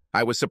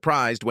 I was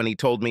surprised when he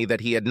told me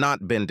that he had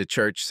not been to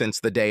church since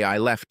the day I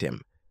left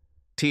him.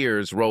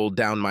 Tears rolled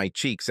down my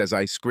cheeks as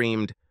I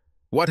screamed,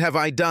 "What have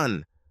I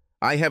done?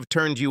 I have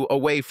turned you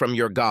away from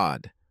your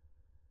God."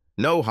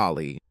 No,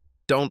 Holly,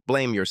 don't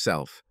blame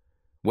yourself.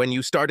 When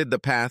you started the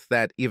path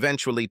that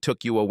eventually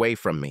took you away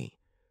from me?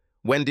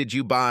 When did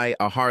you buy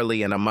a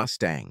Harley and a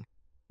Mustang?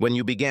 When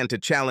you began to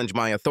challenge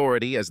my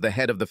authority as the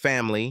head of the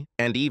family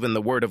and even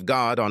the word of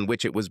God on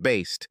which it was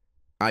based?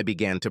 I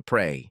began to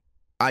pray.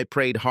 I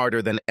prayed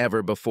harder than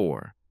ever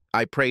before.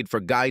 I prayed for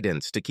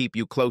guidance to keep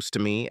you close to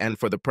me and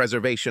for the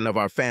preservation of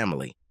our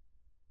family.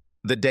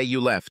 The day you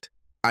left,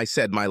 I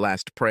said my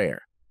last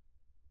prayer.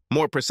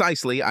 More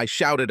precisely, I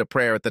shouted a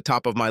prayer at the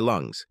top of my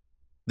lungs.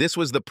 This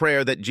was the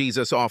prayer that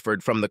Jesus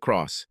offered from the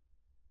cross.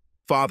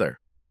 Father,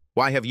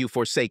 why have you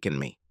forsaken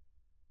me?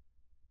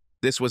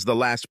 This was the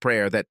last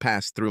prayer that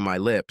passed through my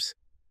lips.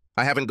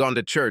 I haven't gone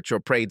to church or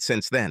prayed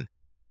since then.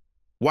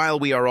 While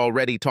we are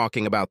already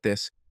talking about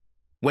this,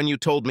 when you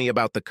told me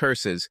about the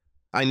curses,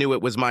 I knew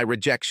it was my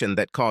rejection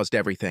that caused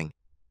everything.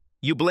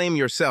 You blame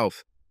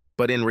yourself,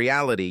 but in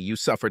reality, you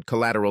suffered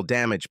collateral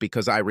damage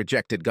because I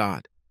rejected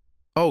God.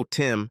 Oh,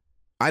 Tim,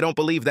 I don't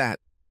believe that.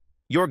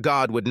 Your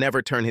God would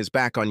never turn his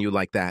back on you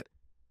like that.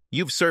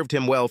 You've served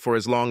him well for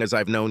as long as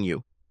I've known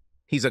you.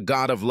 He's a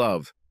God of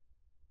love.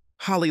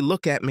 Holly,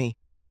 look at me.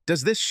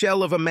 Does this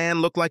shell of a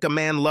man look like a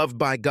man loved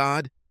by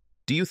God?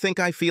 Do you think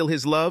I feel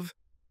his love?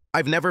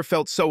 I've never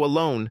felt so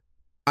alone.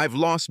 I've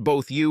lost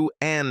both you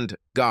and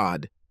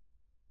God.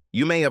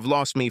 You may have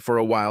lost me for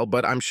a while,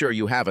 but I'm sure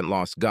you haven't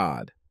lost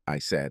God, I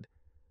said.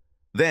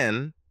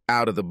 Then,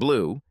 out of the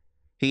blue,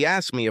 he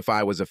asked me if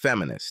I was a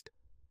feminist.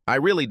 I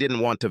really didn't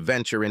want to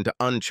venture into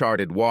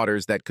uncharted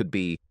waters that could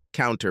be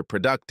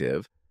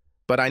counterproductive,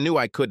 but I knew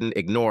I couldn't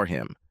ignore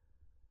him.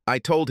 I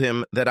told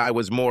him that I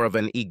was more of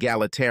an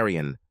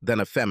egalitarian than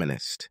a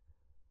feminist.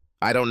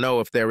 I don't know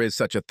if there is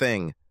such a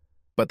thing,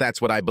 but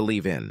that's what I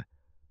believe in.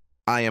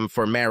 I am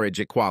for marriage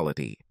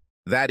equality.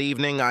 That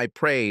evening, I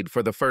prayed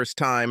for the first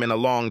time in a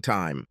long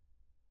time.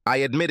 I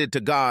admitted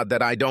to God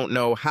that I don't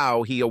know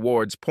how he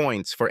awards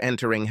points for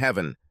entering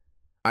heaven.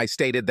 I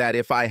stated that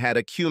if I had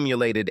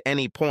accumulated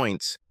any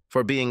points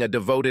for being a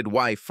devoted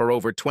wife for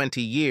over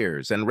 20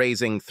 years and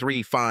raising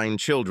 3 fine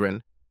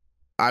children,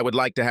 I would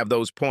like to have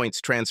those points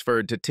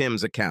transferred to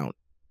Tim's account.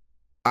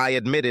 I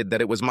admitted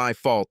that it was my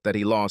fault that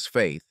he lost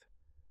faith.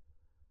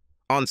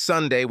 On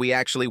Sunday, we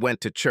actually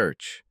went to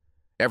church.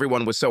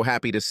 Everyone was so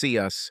happy to see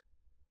us.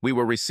 We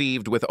were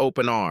received with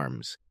open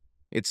arms.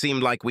 It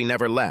seemed like we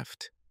never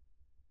left.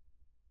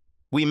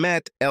 We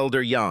met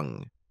Elder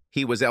Young.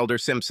 He was Elder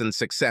Simpson's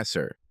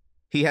successor.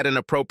 He had an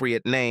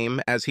appropriate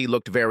name as he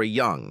looked very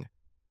young.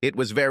 It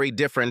was very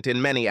different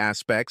in many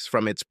aspects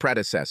from its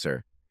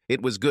predecessor.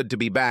 It was good to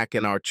be back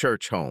in our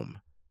church home.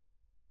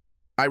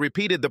 I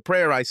repeated the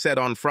prayer I said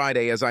on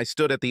Friday as I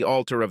stood at the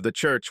altar of the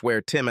church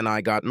where Tim and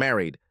I got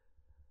married.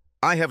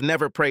 I have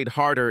never prayed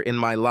harder in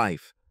my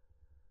life.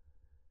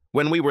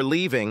 When we were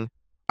leaving,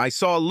 I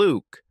saw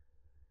Luke.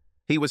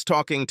 He was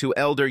talking to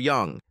Elder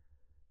Young.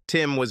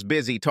 Tim was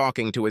busy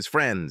talking to his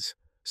friends,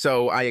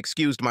 so I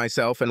excused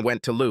myself and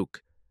went to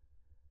Luke.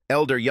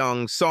 Elder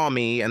Young saw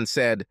me and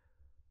said,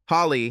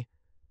 "Holly,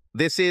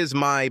 this is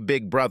my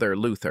big brother,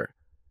 Luther."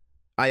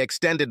 I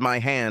extended my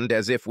hand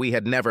as if we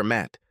had never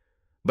met,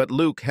 but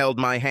Luke held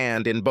my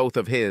hand in both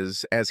of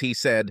his as he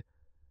said,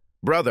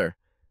 "Brother,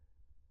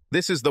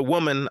 this is the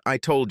woman I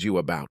told you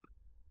about."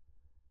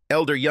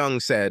 Elder Young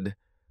said,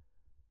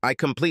 "I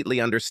completely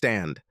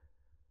understand.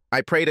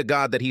 I pray to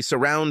God that he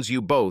surrounds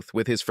you both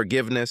with his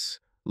forgiveness,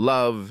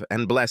 love,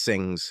 and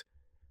blessings.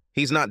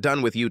 He's not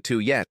done with you two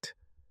yet."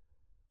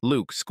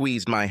 Luke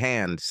squeezed my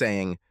hand,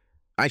 saying,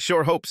 "I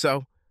sure hope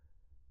so."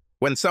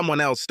 When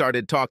someone else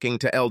started talking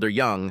to Elder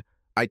Young,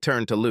 I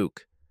turned to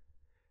Luke.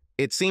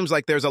 "It seems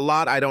like there's a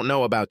lot I don't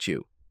know about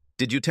you.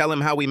 Did you tell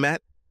him how we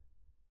met?"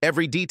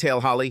 "Every detail,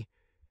 Holly.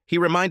 He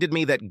reminded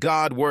me that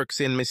God works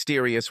in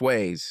mysterious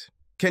ways.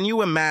 Can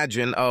you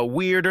imagine a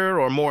weirder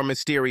or more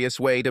mysterious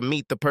way to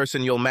meet the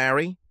person you'll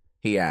marry?"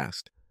 he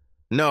asked.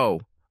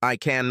 "No, I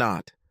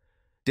cannot.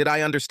 Did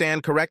I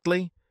understand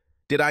correctly?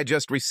 Did I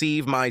just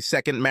receive my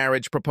second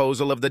marriage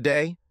proposal of the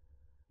day?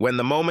 When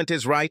the moment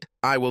is right,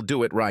 I will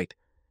do it right.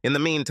 In the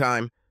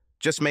meantime,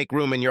 just make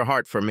room in your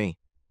heart for me."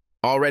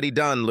 "Already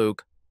done,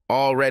 Luke.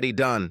 Already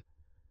done."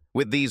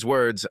 With these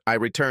words, I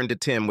returned to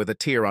Tim with a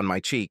tear on my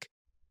cheek.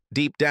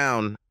 Deep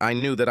down, I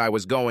knew that I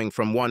was going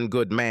from one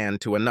good man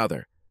to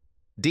another.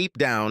 Deep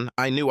down,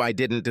 I knew I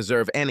didn't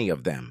deserve any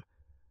of them.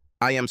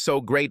 I am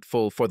so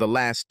grateful for the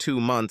last 2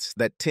 months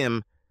that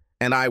Tim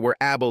and I were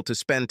able to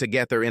spend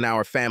together in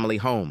our family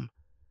home.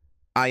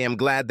 I am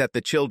glad that the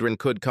children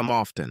could come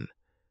often.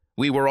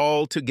 We were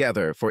all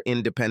together for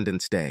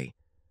Independence Day.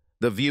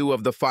 The view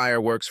of the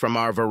fireworks from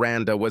our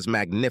veranda was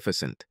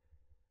magnificent.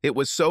 It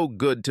was so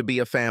good to be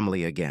a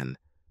family again.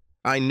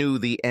 I knew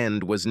the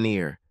end was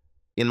near.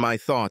 In my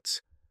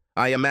thoughts,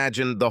 I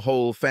imagined the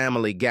whole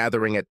family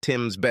gathering at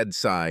Tim's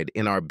bedside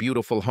in our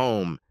beautiful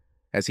home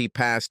as he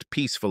passed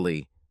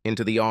peacefully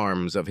into the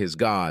arms of his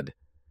God.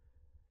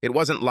 It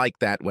wasn't like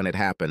that when it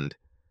happened.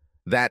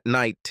 That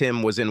night,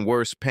 Tim was in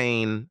worse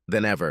pain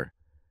than ever.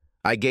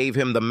 I gave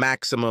him the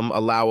maximum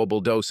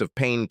allowable dose of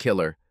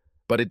painkiller,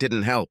 but it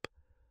didn't help.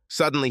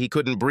 Suddenly, he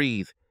couldn't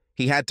breathe.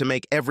 He had to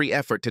make every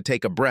effort to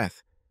take a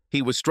breath.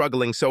 He was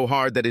struggling so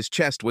hard that his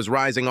chest was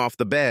rising off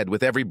the bed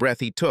with every breath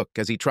he took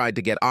as he tried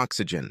to get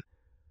oxygen.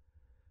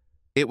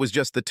 It was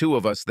just the two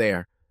of us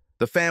there.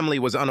 The family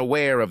was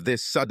unaware of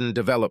this sudden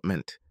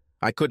development.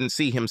 I couldn't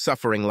see him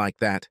suffering like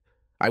that.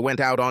 I went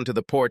out onto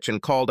the porch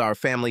and called our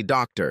family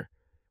doctor.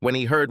 When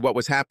he heard what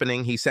was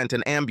happening, he sent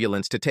an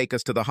ambulance to take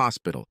us to the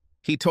hospital.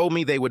 He told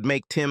me they would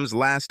make Tim's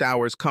last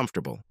hours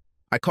comfortable.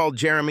 I called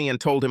Jeremy and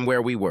told him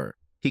where we were.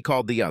 He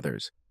called the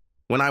others.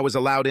 When I was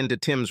allowed into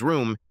Tim's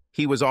room,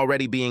 he was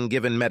already being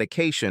given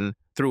medication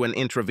through an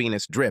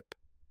intravenous drip.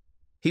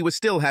 He was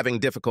still having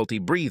difficulty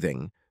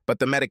breathing, but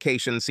the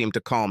medication seemed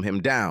to calm him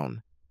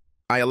down.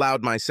 I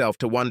allowed myself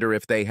to wonder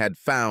if they had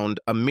found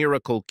a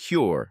miracle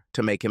cure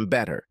to make him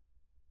better.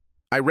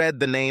 I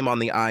read the name on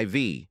the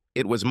IV.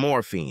 It was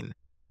morphine.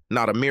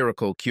 Not a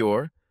miracle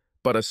cure,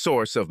 but a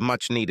source of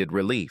much-needed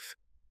relief.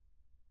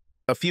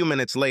 A few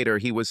minutes later,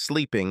 he was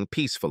sleeping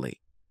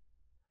peacefully.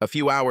 A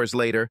few hours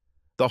later,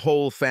 the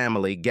whole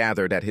family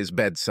gathered at his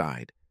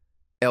bedside.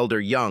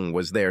 Elder Young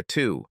was there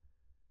too.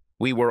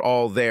 We were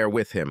all there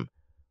with him,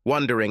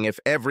 wondering if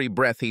every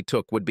breath he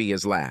took would be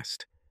his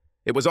last.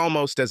 It was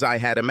almost as I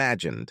had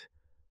imagined,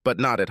 but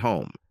not at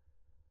home.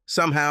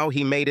 Somehow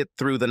he made it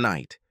through the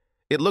night.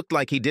 It looked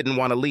like he didn't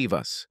want to leave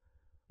us.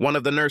 One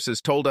of the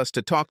nurses told us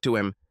to talk to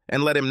him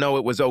and let him know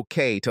it was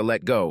okay to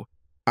let go.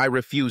 I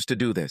refused to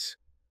do this.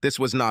 This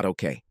was not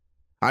okay.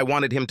 I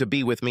wanted him to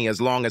be with me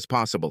as long as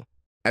possible.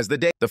 As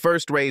the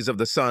first rays of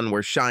the sun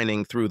were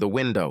shining through the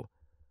window,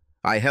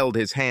 I held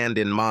his hand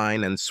in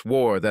mine and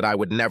swore that I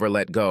would never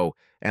let go,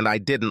 and I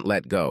didn't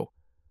let go.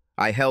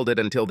 I held it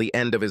until the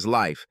end of his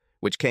life,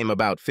 which came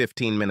about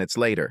 15 minutes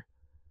later.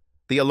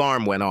 The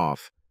alarm went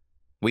off.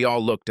 We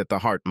all looked at the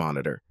heart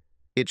monitor.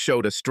 It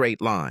showed a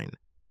straight line.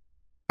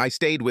 I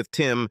stayed with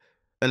Tim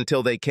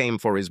until they came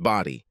for his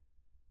body.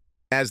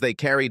 As they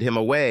carried him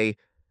away,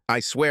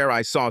 I swear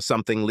I saw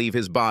something leave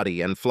his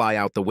body and fly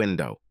out the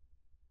window.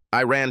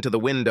 I ran to the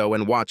window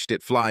and watched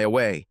it fly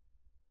away.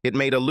 It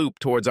made a loop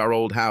towards our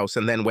old house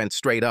and then went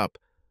straight up.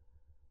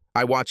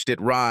 I watched it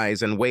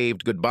rise and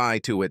waved goodbye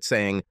to it,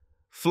 saying,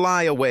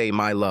 "Fly away,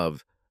 my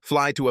love.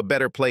 Fly to a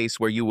better place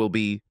where you will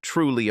be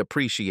truly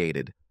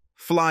appreciated.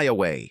 Fly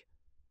away."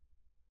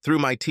 Through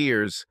my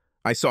tears,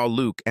 I saw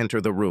Luke enter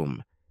the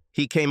room.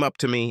 He came up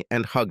to me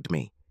and hugged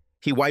me.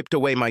 He wiped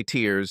away my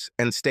tears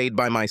and stayed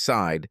by my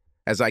side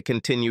as I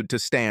continued to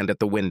stand at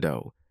the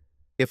window.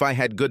 If I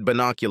had good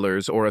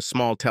binoculars or a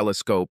small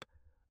telescope,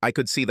 I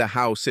could see the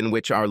house in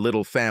which our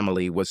little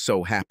family was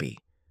so happy.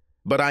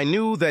 But I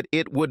knew that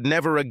it would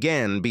never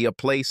again be a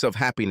place of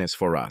happiness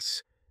for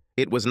us.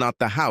 It was not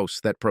the house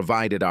that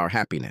provided our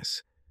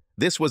happiness.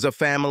 This was a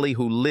family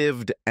who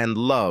lived and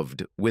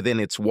loved within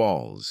its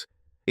walls.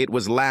 It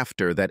was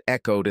laughter that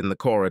echoed in the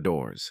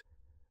corridors.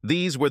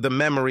 These were the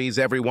memories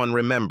everyone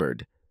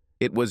remembered.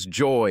 It was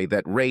joy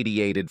that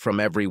radiated from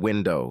every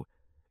window.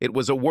 It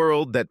was a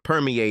world that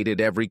permeated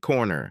every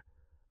corner.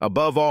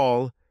 Above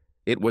all,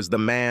 it was the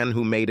man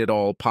who made it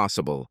all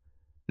possible.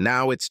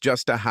 Now it's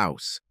just a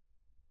house.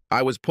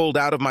 I was pulled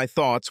out of my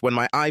thoughts when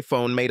my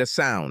iPhone made a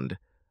sound.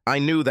 I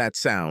knew that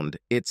sound.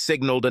 It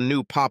signaled a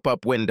new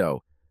pop-up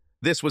window.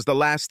 This was the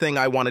last thing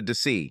I wanted to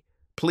see.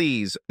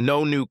 Please,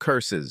 no new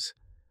curses.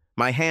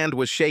 My hand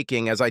was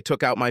shaking as I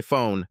took out my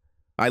phone.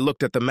 I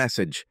looked at the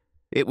message.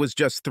 It was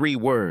just 3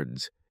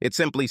 words. It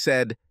simply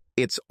said,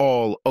 "It's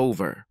all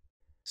over."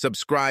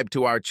 Subscribe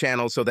to our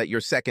channel so that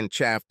your second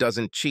chaff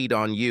doesn't cheat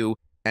on you,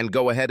 and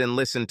go ahead and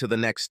listen to the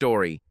next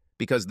story,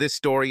 because this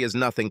story is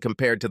nothing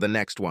compared to the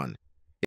next one.